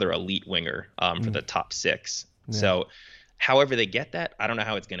need another elite winger for the top 6. Yeah. So however they get that, I don't know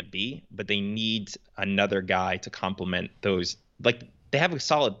how it's going to be, but they need another guy to complement those. Like, they have a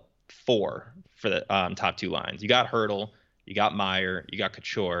solid 4 for the top 2 lines. You got Hertl, you got Meyer, you got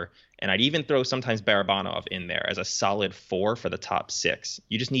Couture, and I'd even throw sometimes Barabanov in there as a solid 4 for the top 6.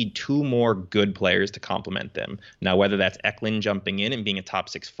 You just need 2 more good players to complement them. Now, whether that's Eklund jumping in and being a top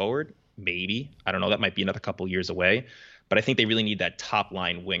 6 forward, maybe. I don't know. That might be another couple years away. But I think they really need that top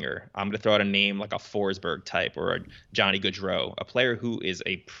line winger. I'm going to throw out a name like a Forsberg type or a Johnny Gaudreau, a player who is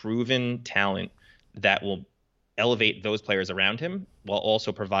a proven talent that will elevate those players around him while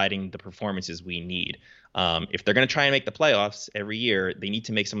also providing the performances we need. If they're going to try and make the playoffs every year, they need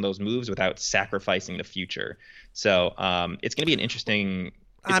to make some of those moves without sacrificing the future. So it's going to be an interesting.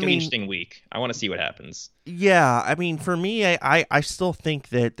 It's going to be an interesting week. I want to see what happens. Yeah, I mean, for me, I still think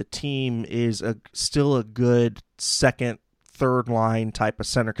that the team is still a good second, third line type of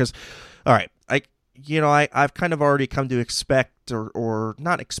center. Because, all right, I've kind of already come to expect, or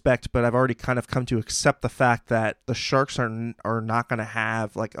not expect, but I've already kind of come to accept the fact that the Sharks are not going to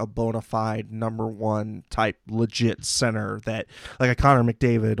have like a bona fide number one type legit center that like a Connor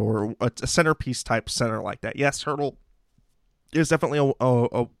McDavid or a centerpiece type center like that. Yes, Hurdle is definitely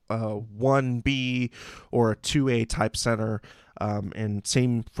a 1B or a 2A type center, and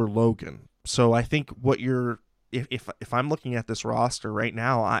same for Logan. So I think what you're if I'm looking at this roster right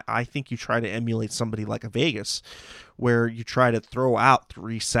now, I think you try to emulate somebody like a Vegas, where you try to throw out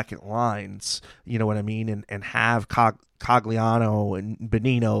 3 second lines, you know what I mean, and have Cogliano and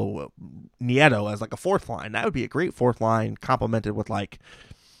Benino, Nieto as like a fourth line. That would be a great fourth line, complemented with like,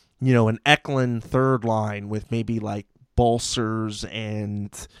 you know, an Eklund third line with maybe like Balsers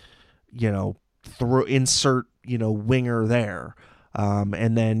and, you know, insert, you know, winger there.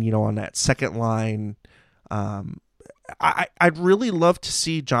 And then, you know, on that second line, I'd really love to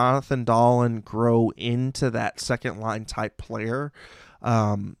see Jonathan Dahlen grow into that second line type player.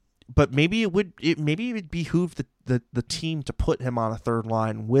 But maybe it would behoove the team to put him on a third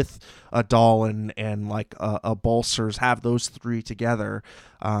line with a Dahlen and like a Balsers, have those 3 together.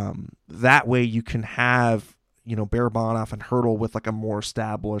 That way you can have, you know, Barabanov and Hurdle with like a more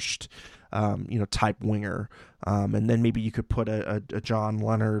established, you know, type winger. And then maybe you could put a John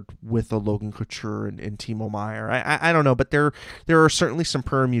Leonard with a Logan Couture and Timo Meyer. I don't know, but there are certainly some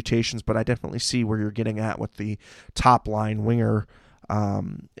permutations, but I definitely see where you're getting at with the top line winger.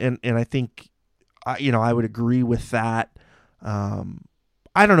 And I think, you know, I would agree with that. I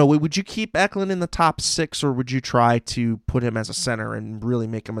don't know. Would you keep Eklund in the top 6, or would you try to put him as a center and really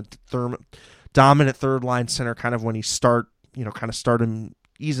make him a dominant third line center, kind of when he start him,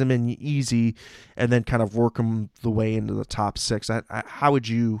 ease him in easy, and then kind of work him the way into the top 6? How would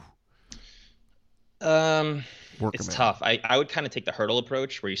you work It's him tough. I would kind of take the Hurdle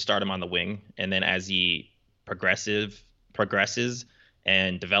approach, where you start him on the wing, and then as he progresses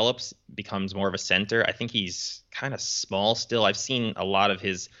and develops, becomes more of a center. I think he's kind of small still. I've seen a lot of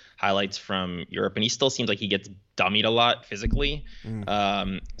his highlights from Europe, and he still seems like he gets dummied a lot physically.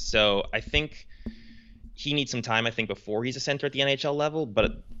 So I think he needs some time, I think, before he's a center at the NHL level.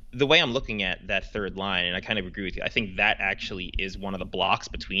 But the way I'm looking at that third line, and I kind of agree with you, I think that actually is one of the blocks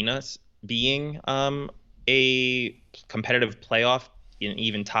between us being a competitive playoff,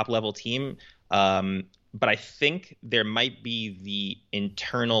 even top level team. But I think there might be the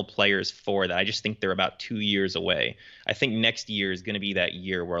internal players for that. I just think they're about 2 years away. I think next year is going to be that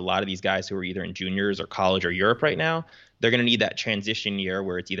year where a lot of these guys who are either in juniors or college or Europe right now, they're going to need that transition year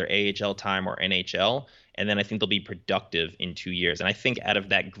where it's either AHL time or NHL. And then I think they'll be productive in 2 years. And I think out of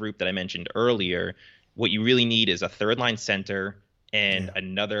that group that I mentioned earlier, what you really need is a third line center and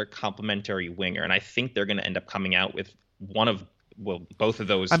another complementary winger. And I think they're going to end up coming out with both of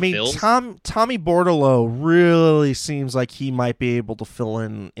those. I mean, fills. Tommy Bordelot really seems like he might be able to fill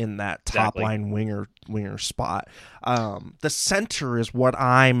in that top line winger spot. The center is what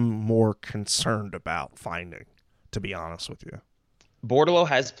I'm more concerned about finding, to be honest with you. Bordelot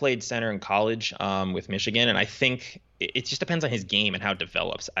has played center in college with Michigan, and I think it just depends on his game and how it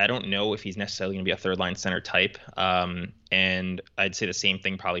develops. I don't know if he's necessarily going to be a third line center type. And I'd say the same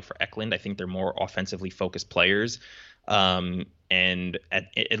thing probably for Eklund. I think they're more offensively focused players. And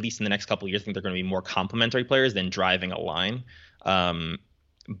at least in the next couple of years, I think they're going to be more complementary players than driving a line.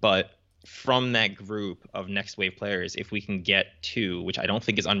 But from that group of next wave players, if we can get 2, which I don't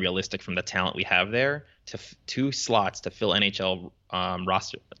think is unrealistic from the talent we have there, to 2 slots to fill NHL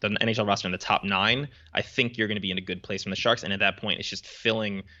roster, the NHL roster in the top 9, I think you're going to be in a good place from the Sharks. And at that point, it's just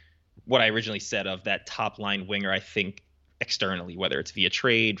filling what I originally said of that top line winger. I think externally, whether it's via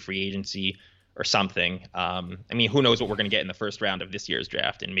trade, free agency, or something. I mean, who knows what we're going to get in the first round of this year's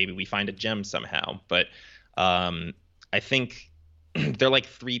draft, and maybe we find a gem somehow. But I think they're like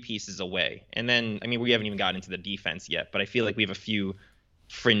 3 pieces away. And then, I mean, we haven't even gotten into the defense yet, but I feel like we have a few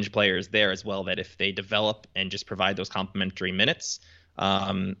fringe players there as well that if they develop and just provide those complementary minutes,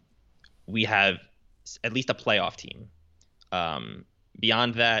 um, we have at least a playoff team.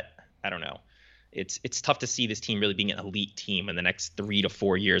 Beyond that, I don't know. It's tough to see this team really being an elite team in the next 3 to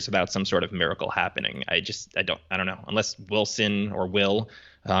 4 years without some sort of miracle happening. I don't know, unless Wilson or Will,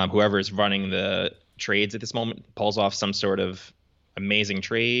 whoever is running the trades at this moment, pulls off some sort of amazing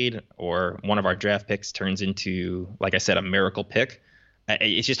trade, or one of our draft picks turns into, like I said, a miracle pick.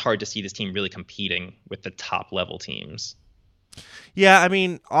 It's just hard to see this team really competing with the top level teams. Yeah, I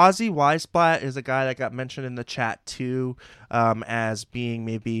mean, Ozzy Weisblatt is a guy that got mentioned in the chat too, as being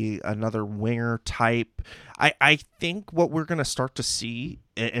maybe another winger type. I think what we're going to start to see,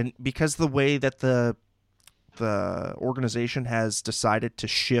 and because the way that the organization has decided to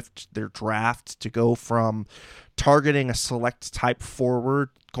shift their draft to go from targeting a select type forward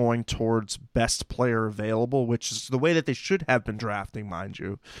going towards best player available, which is the way that they should have been drafting, mind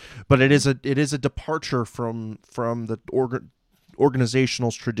you, but it is a departure from the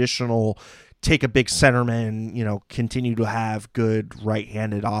organizational's traditional take a big centerman, continue to have good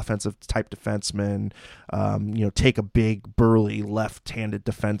right-handed offensive type defensemen, take a big burly left-handed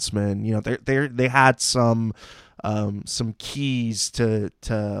defenseman. They had some keys to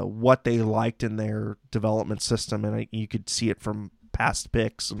what they liked in their development system, and you could see it from past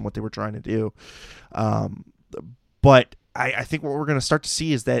picks and what they were trying to do. But I think what we're going to start to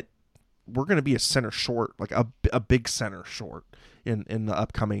see is that we're going to be a center short, like a big center short in the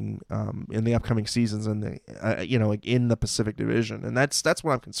upcoming seasons in the Pacific Division, and that's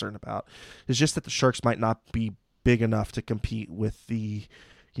what I'm concerned about. It's just that the Sharks might not be big enough to compete with the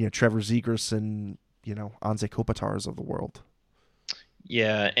Trevor Zegras and Anze Kopitars of the world.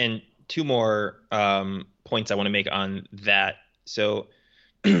 Yeah, and two more points I want to make on that. So,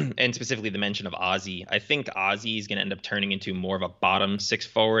 and specifically the mention of Ozzy. I think Ozzy is going to end up turning into more of a bottom six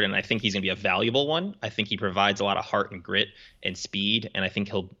forward, and I think he's going to be a valuable one. I think he provides a lot of heart and grit and speed, and I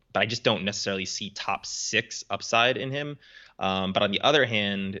think but I just don't necessarily see top six upside in him. But on the other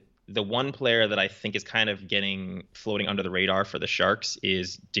hand, the one player that I think is kind of floating under the radar for the Sharks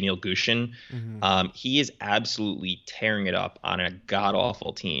is Daniil Gushchin. Mm-hmm. He is absolutely tearing it up on a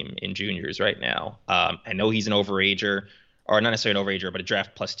god-awful team in juniors right now. I know he's an overager, or not necessarily an overager, but a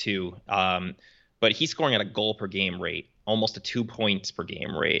draft +2. But he's scoring at a goal per game rate, almost a 2 points per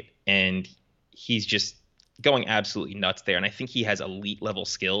game rate. And he's just going absolutely nuts there. And I think he has elite level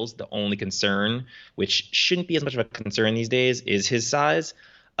skills. The only concern, which shouldn't be as much of a concern these days, is his size.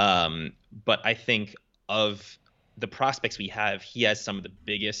 But I think of the prospects we have, he has some of the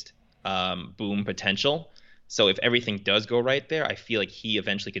biggest boom potential. So if everything does go right there, I feel like he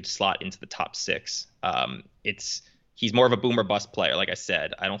eventually could slot into the top six. He's more of a boom or bust player, like I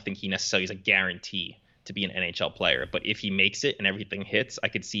said. I don't think he necessarily is a guarantee to be an NHL player. But if he makes it and everything hits, I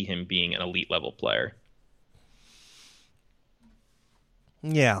could see him being an elite level player.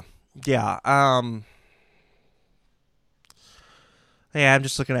 Yeah. Yeah. Yeah, I'm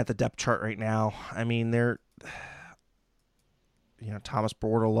just looking at the depth chart right now. I mean, Thomas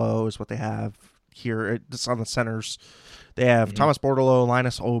Bordeleau is what they have here. It's on the centers. They have mm-hmm. Thomas Bordeleau,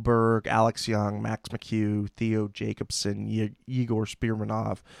 Linus Oberg, Alex Young, Max McHugh, Theo Jacobson, Igor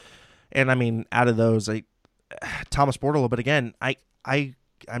Spirmanov. And I mean, out of those, Thomas Bordeleau. But again,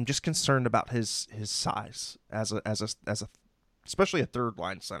 I'm just concerned about his size as a especially a third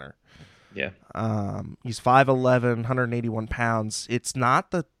line center. Yeah. He's 5'11", 181 pounds. It's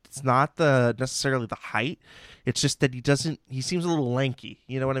not the necessarily the height. It's just that he seems a little lanky.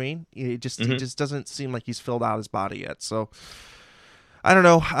 You know what I mean? He just doesn't seem like he's filled out his body yet. So I don't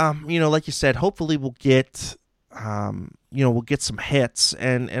know. Like you said, hopefully we'll get some hits,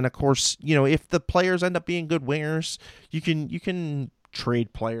 and of course, if the players end up being good wingers, you can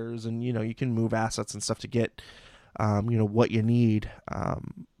trade players, and you can move assets and stuff to get what you need.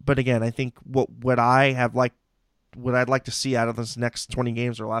 But again, I think what I'd like to see out of this next 20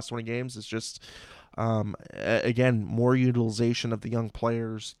 games or last 20 games is just, again, more utilization of the young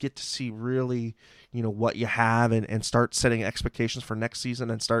players, get to see really, what you have, and start setting expectations for next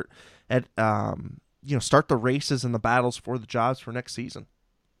season, and start the races and the battles for the jobs for next season.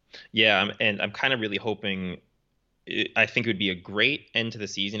 Yeah. And I'm kind of really hoping, I think it would be a great end to the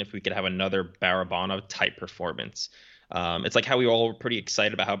season if we could have another Barabanov type performance. It's like how we all were pretty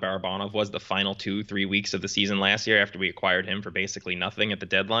excited about how Barabanov was the final 2-3 weeks of the season last year after we acquired him for basically nothing at the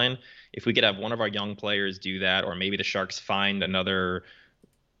deadline. If we could have one of our young players do that, or maybe the Sharks find another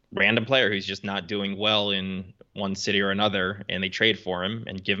random player who's just not doing well in one city or another, and they trade for him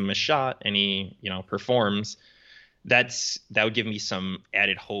and give him a shot, and he, performs, that would give me some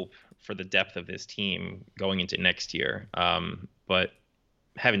added hope for the depth of this team going into next year. But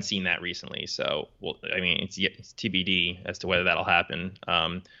haven't seen that recently. So, well, I mean, it's TBD as to whether that'll happen.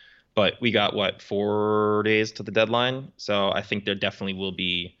 But we got what 4 days to the deadline, so I think there definitely will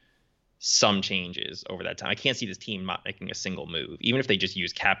be some changes over that time. I can't see this team not making a single move, even if they just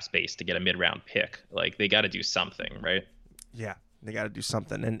use cap space to get a mid-round pick. Like they got to do something, right? Yeah, they got to do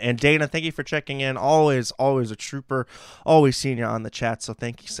something. And Dana, thank you for checking in. Always a trooper. Always seeing you on the chat. So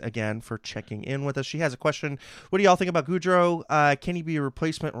thank you again for checking in with us. She has a question. What do y'all think about Goudreau? Can he be a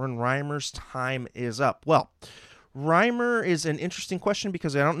replacement when Reimer's time is up? Well, Reimer is an interesting question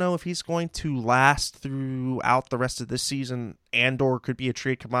because I don't know if he's going to last throughout the rest of this season and or could be a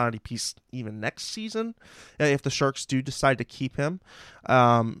trade commodity piece even next season if the Sharks do decide to keep him.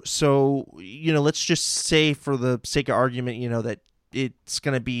 So, let's just say for the sake of argument, that it's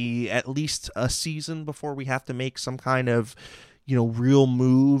going to be at least a season before we have to make some kind of, real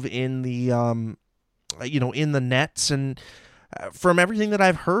move in the, in the nets. And from everything that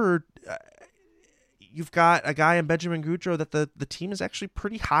I've heard, you've got a guy in Benjamin Goudreau that the team is actually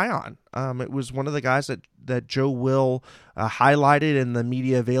pretty high on. It was one of the guys that Joe Will highlighted in the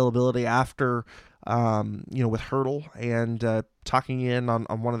media availability after, with Hertl and talking in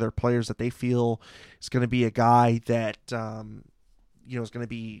on one of their players that they feel is going to be a guy that, is going to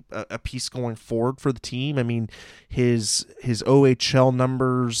be a piece going forward for the team. I mean, his OHL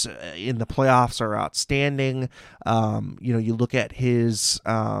numbers in the playoffs are outstanding. You look at his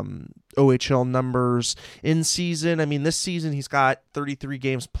OHL numbers in season. I mean, this season he's got 33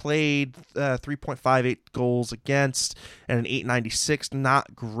 games played, 3.58 goals against, and an 896.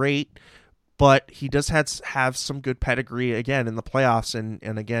 Not great, but he does have some good pedigree again in the playoffs,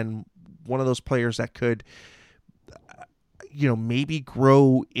 and again, one of those players that could maybe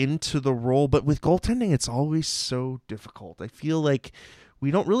grow into the role. But with goaltending, it's always so difficult. I feel like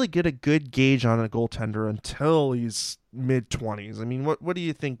we don't really get a good gauge on a goaltender until he's mid-20s. I mean, what do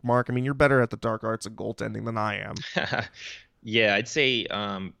you think, Mark? I mean, you're better at the dark arts of goaltending than I am. Yeah, I'd say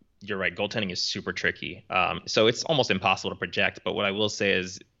you're right. Goaltending is super tricky. So it's almost impossible to project. But what I will say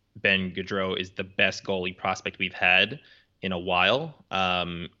is Ben Gaudreau is the best goalie prospect we've had in a while.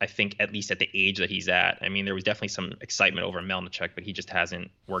 I think at least at the age that he's at. I mean, there was definitely some excitement over Melnichuk, but he just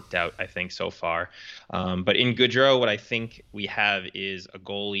hasn't worked out, I think, so far. But in Gaudreau, what I think we have is a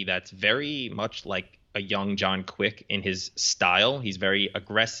goalie that's very much like a young John Quick in his style. He's very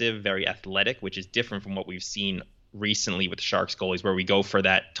aggressive, very athletic, which is different from what we've seen recently with Sharks goalies, where we go for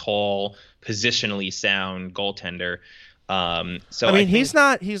that tall, positionally sound goaltender. So I mean, he's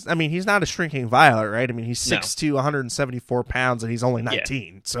not a shrinking violet, right? I mean, he's 6'2", 174 pounds, and he's only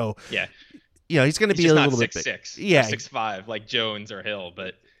 19. Yeah. So yeah, he's going to be a little bit big. 6'6", yeah, 6'5", like Jones or Hill,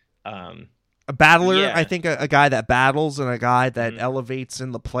 but a battler. Yeah. I think a guy that battles and a guy that elevates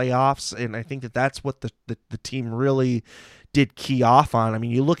in the playoffs, and I think that's what the team really did key off on. I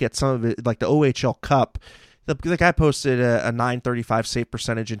mean, you look at some of it, like the OHL Cup. The guy posted a 935 save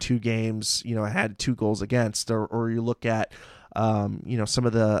percentage in 2 games, had 2 goals against, or you look at, some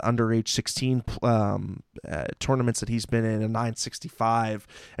of the underage 16 tournaments that he's been in, a 965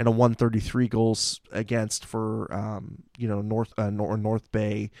 and a 133 goals against for, North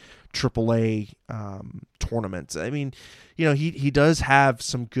Bay AAA tournaments. I mean, he does have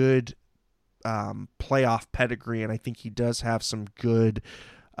some good playoff pedigree, and I think he does have some good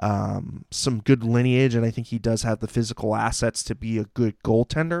lineage, and I think he does have the physical assets to be a good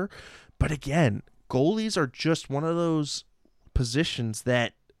goaltender. But again, goalies are just one of those positions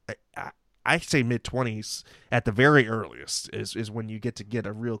that I say mid-20s at the very earliest is when you get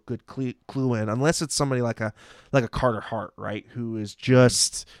a real good clue in, unless it's somebody like a Carter Hart, right, who is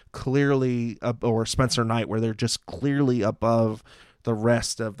just clearly or Spencer Knight, where they're just clearly above the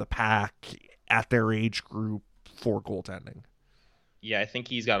rest of the pack at their age group for goaltending. Yeah, I think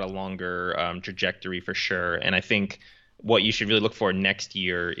he's got a longer trajectory for sure. And I think what you should really look for next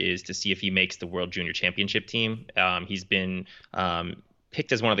year is to see if he makes the World Junior Championship team. He's been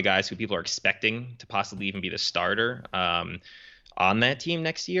picked as one of the guys who people are expecting to possibly even be the starter on that team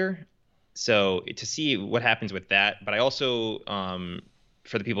next year. So to see what happens with that. But I also,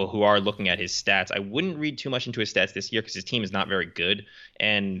 for the people who are looking at his stats, I wouldn't read too much into his stats this year because his team is not very good.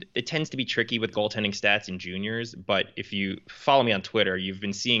 And it tends to be tricky with goaltending stats in juniors. But if you follow me on Twitter, you've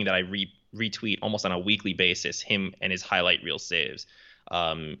been seeing that I retweet almost on a weekly basis him and his highlight reel saves.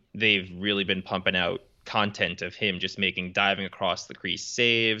 They've really been pumping out content of him just making diving across the crease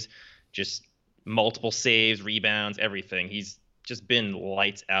saves, just multiple saves, rebounds, everything. He's just been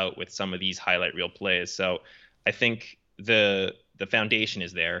lights out with some of these highlight reel plays. So I think the foundation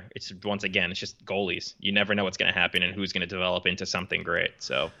is there. It's once again, it's just goalies. You never know what's going to happen and who's going to develop into something great.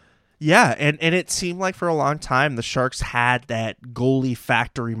 So Yeah, and it seemed like for a long time the Sharks had that goalie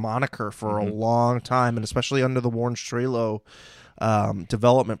factory moniker for a long time, and especially under the Warren Strelo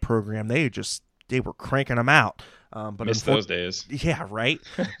development program, they were cranking them out. But Miss those days. Yeah, right.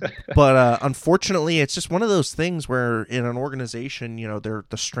 But unfortunately, it's just one of those things where in an organization, the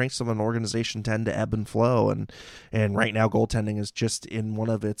strengths of an organization tend to ebb and flow, and right now goaltending is just in one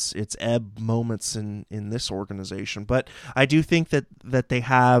of its ebb moments in this organization. But I do think that they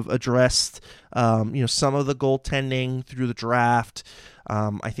have addressed some of the goaltending through the draft.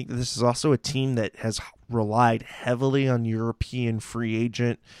 I think that this is also a team that has relied heavily on European free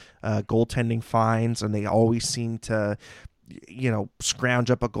agent goaltending finds, and they always seem to scrounge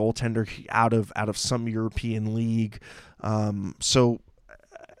up a goaltender out of some European league. So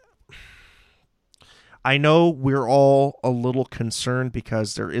I know we're all a little concerned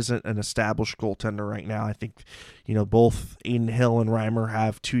because there isn't an established goaltender right now. I think, both Adin Hill and Reimer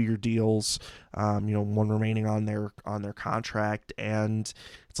have 2-year deals, one remaining on their contract, and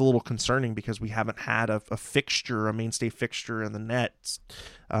it's a little concerning because we haven't had a mainstay fixture in the nets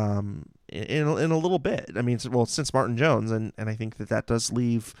in a little bit. I mean, since Martin Jones, and I think that does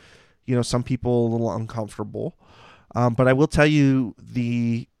leave, some people a little uncomfortable. But I will tell you,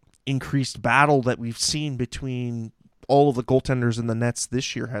 the increased battle that we've seen between all of the goaltenders in the nets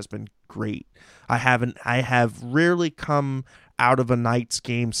this year has been great. I have rarely come out of a Knights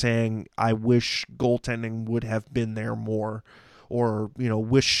game saying I wish goaltending would have been there more, or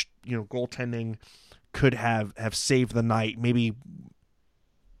wish goaltending could have saved the night maybe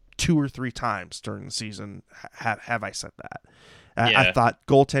 2 or 3 times during the season. Have I said that? Yeah. I thought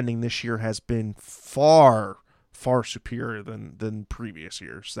goaltending this year has been far superior than previous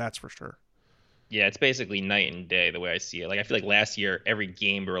years. That's for sure. Yeah, it's basically night and day the way I see it. Like, I feel like last year, every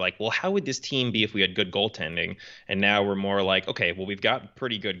game we were like, well, how would this team be if we had good goaltending? And now we're more like, okay, well, we've got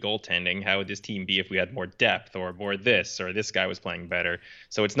pretty good goaltending. How would this team be if we had more depth or more this, or this guy was playing better?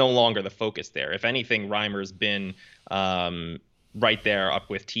 So it's no longer the focus there. If anything, Reimer's been right there up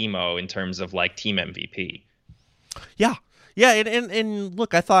with Timo in terms of like team MVP. Yeah. Yeah, and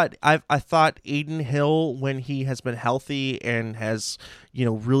look, I thought Adin Hill, when he has been healthy and has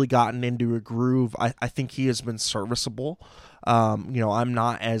really gotten into a groove, I think he has been serviceable. I'm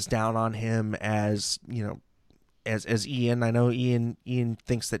not as down on him as as Ian. I know Ian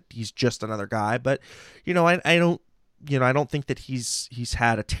thinks that he's just another guy, but I don't think that he's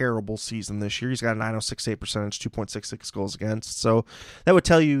had a terrible season this year. He's got a .906 save percentage, 2.66 goals against, so that would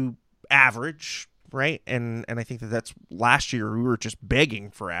tell you average. Right, and I think that's last year we were just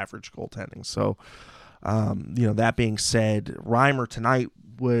begging for average goaltending. So, that being said, Reimer tonight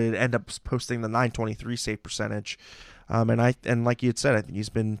would end up posting the .923 save percentage, and like you had said, I think he's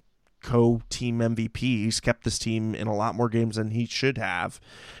been co-team MVP. He's kept this team in a lot more games than he should have,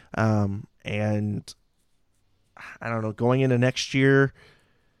 and I don't know, going into next year,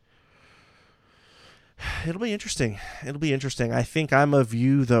 it'll be interesting. I think I'm of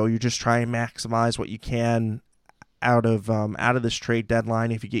you, though. You just try and maximize what you can out of this trade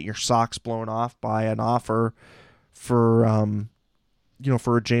deadline. If you get your socks blown off by an offer for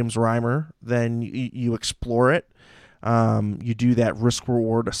for a James Reimer, then you explore it. You do that risk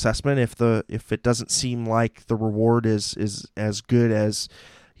reward assessment. If it doesn't seem like the reward is as good as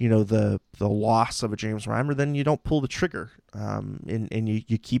the loss of a James Reimer, then you don't pull the trigger, and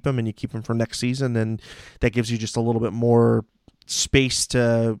you keep him, and you keep him for next season, and that gives you just a little bit more space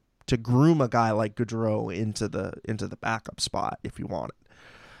to groom a guy like Gaudreau into the backup spot if you want it.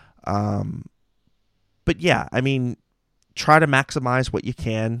 But yeah, I mean, try to maximize what you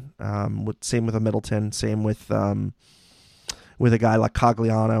can. Same with a Middleton, same with a guy like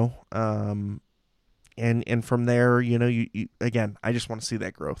Cogliano. And from there, you again, I just want to see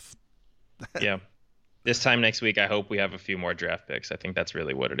that growth. Yeah. This time next week, I hope we have a few more draft picks. I think that's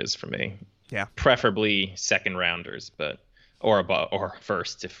really what it is for me. Yeah. Preferably second rounders, or above, or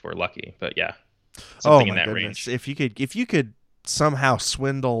first if we're lucky. But yeah, something in that range. If you could somehow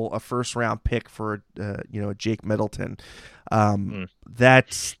swindle a first round pick for Jake Middleton,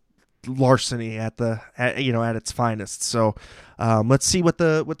 that's larceny at its finest. So let's see what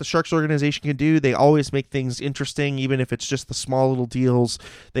the Sharks organization can do. They always make things interesting, even if it's just the small little deals.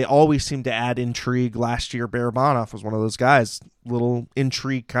 They always seem to add intrigue. Last year, Barabanov was one of those guys, little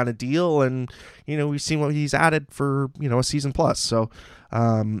intrigue kind of deal, and we've seen what he's added for a season plus. So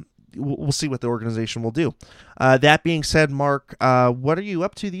we'll see what the organization will do. That being said, Mark, what are you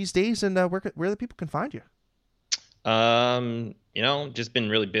up to these days, and where the people can find you? Just been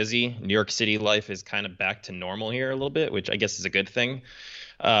really busy. New York City life is kind of back to normal here a little bit, which I guess is a good thing.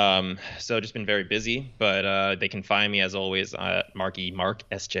 So just been very busy, but they can find me as always at Mark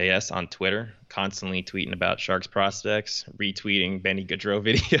SJS on Twitter, constantly tweeting about Sharks prospects, retweeting Benny Gaudreau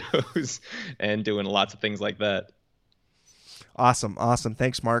videos, and doing lots of things like that. Awesome.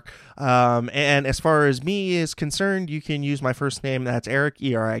 Thanks, Mark. And as far as me is concerned, you can use my first name. That's Eric,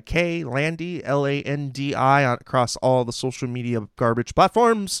 ERIK, Landy, LANDI, across all the social media garbage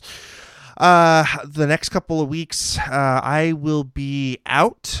platforms. The next couple of weeks, I will be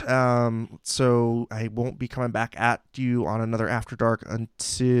out, so I won't be coming back at you on another After Dark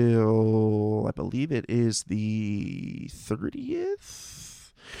until I believe it is the 30th.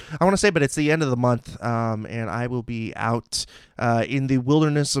 I want to say, but it's the end of the month, and I will be out in the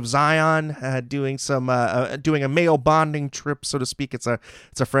wilderness of Zion, doing a male bonding trip, so to speak. It's a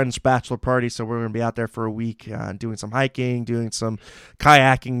friend's bachelor party, so we're going to be out there for a week, doing some hiking, doing some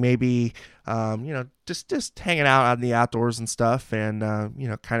kayaking, maybe, just hanging out in the outdoors and stuff, and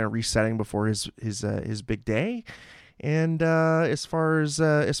kind of resetting before his big day. And as far as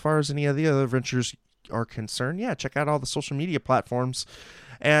any of the other ventures are concerned, yeah, check out all the social media platforms.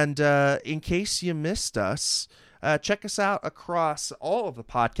 And in case you missed us, check us out across all of the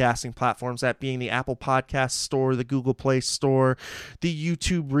podcasting platforms, that being the Apple Podcast Store, the Google Play Store, the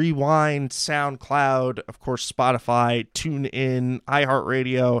YouTube Rewind, SoundCloud, of course, Spotify, TuneIn,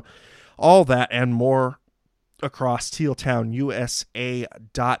 iHeartRadio, all that and more across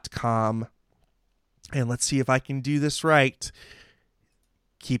tealtownusa.com. And let's see if I can do this right.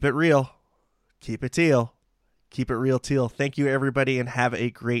 Keep it real. Keep it teal. Keep it real, teal. Thank you, everybody, and have a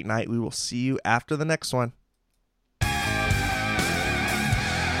great night. We will see you after the next one.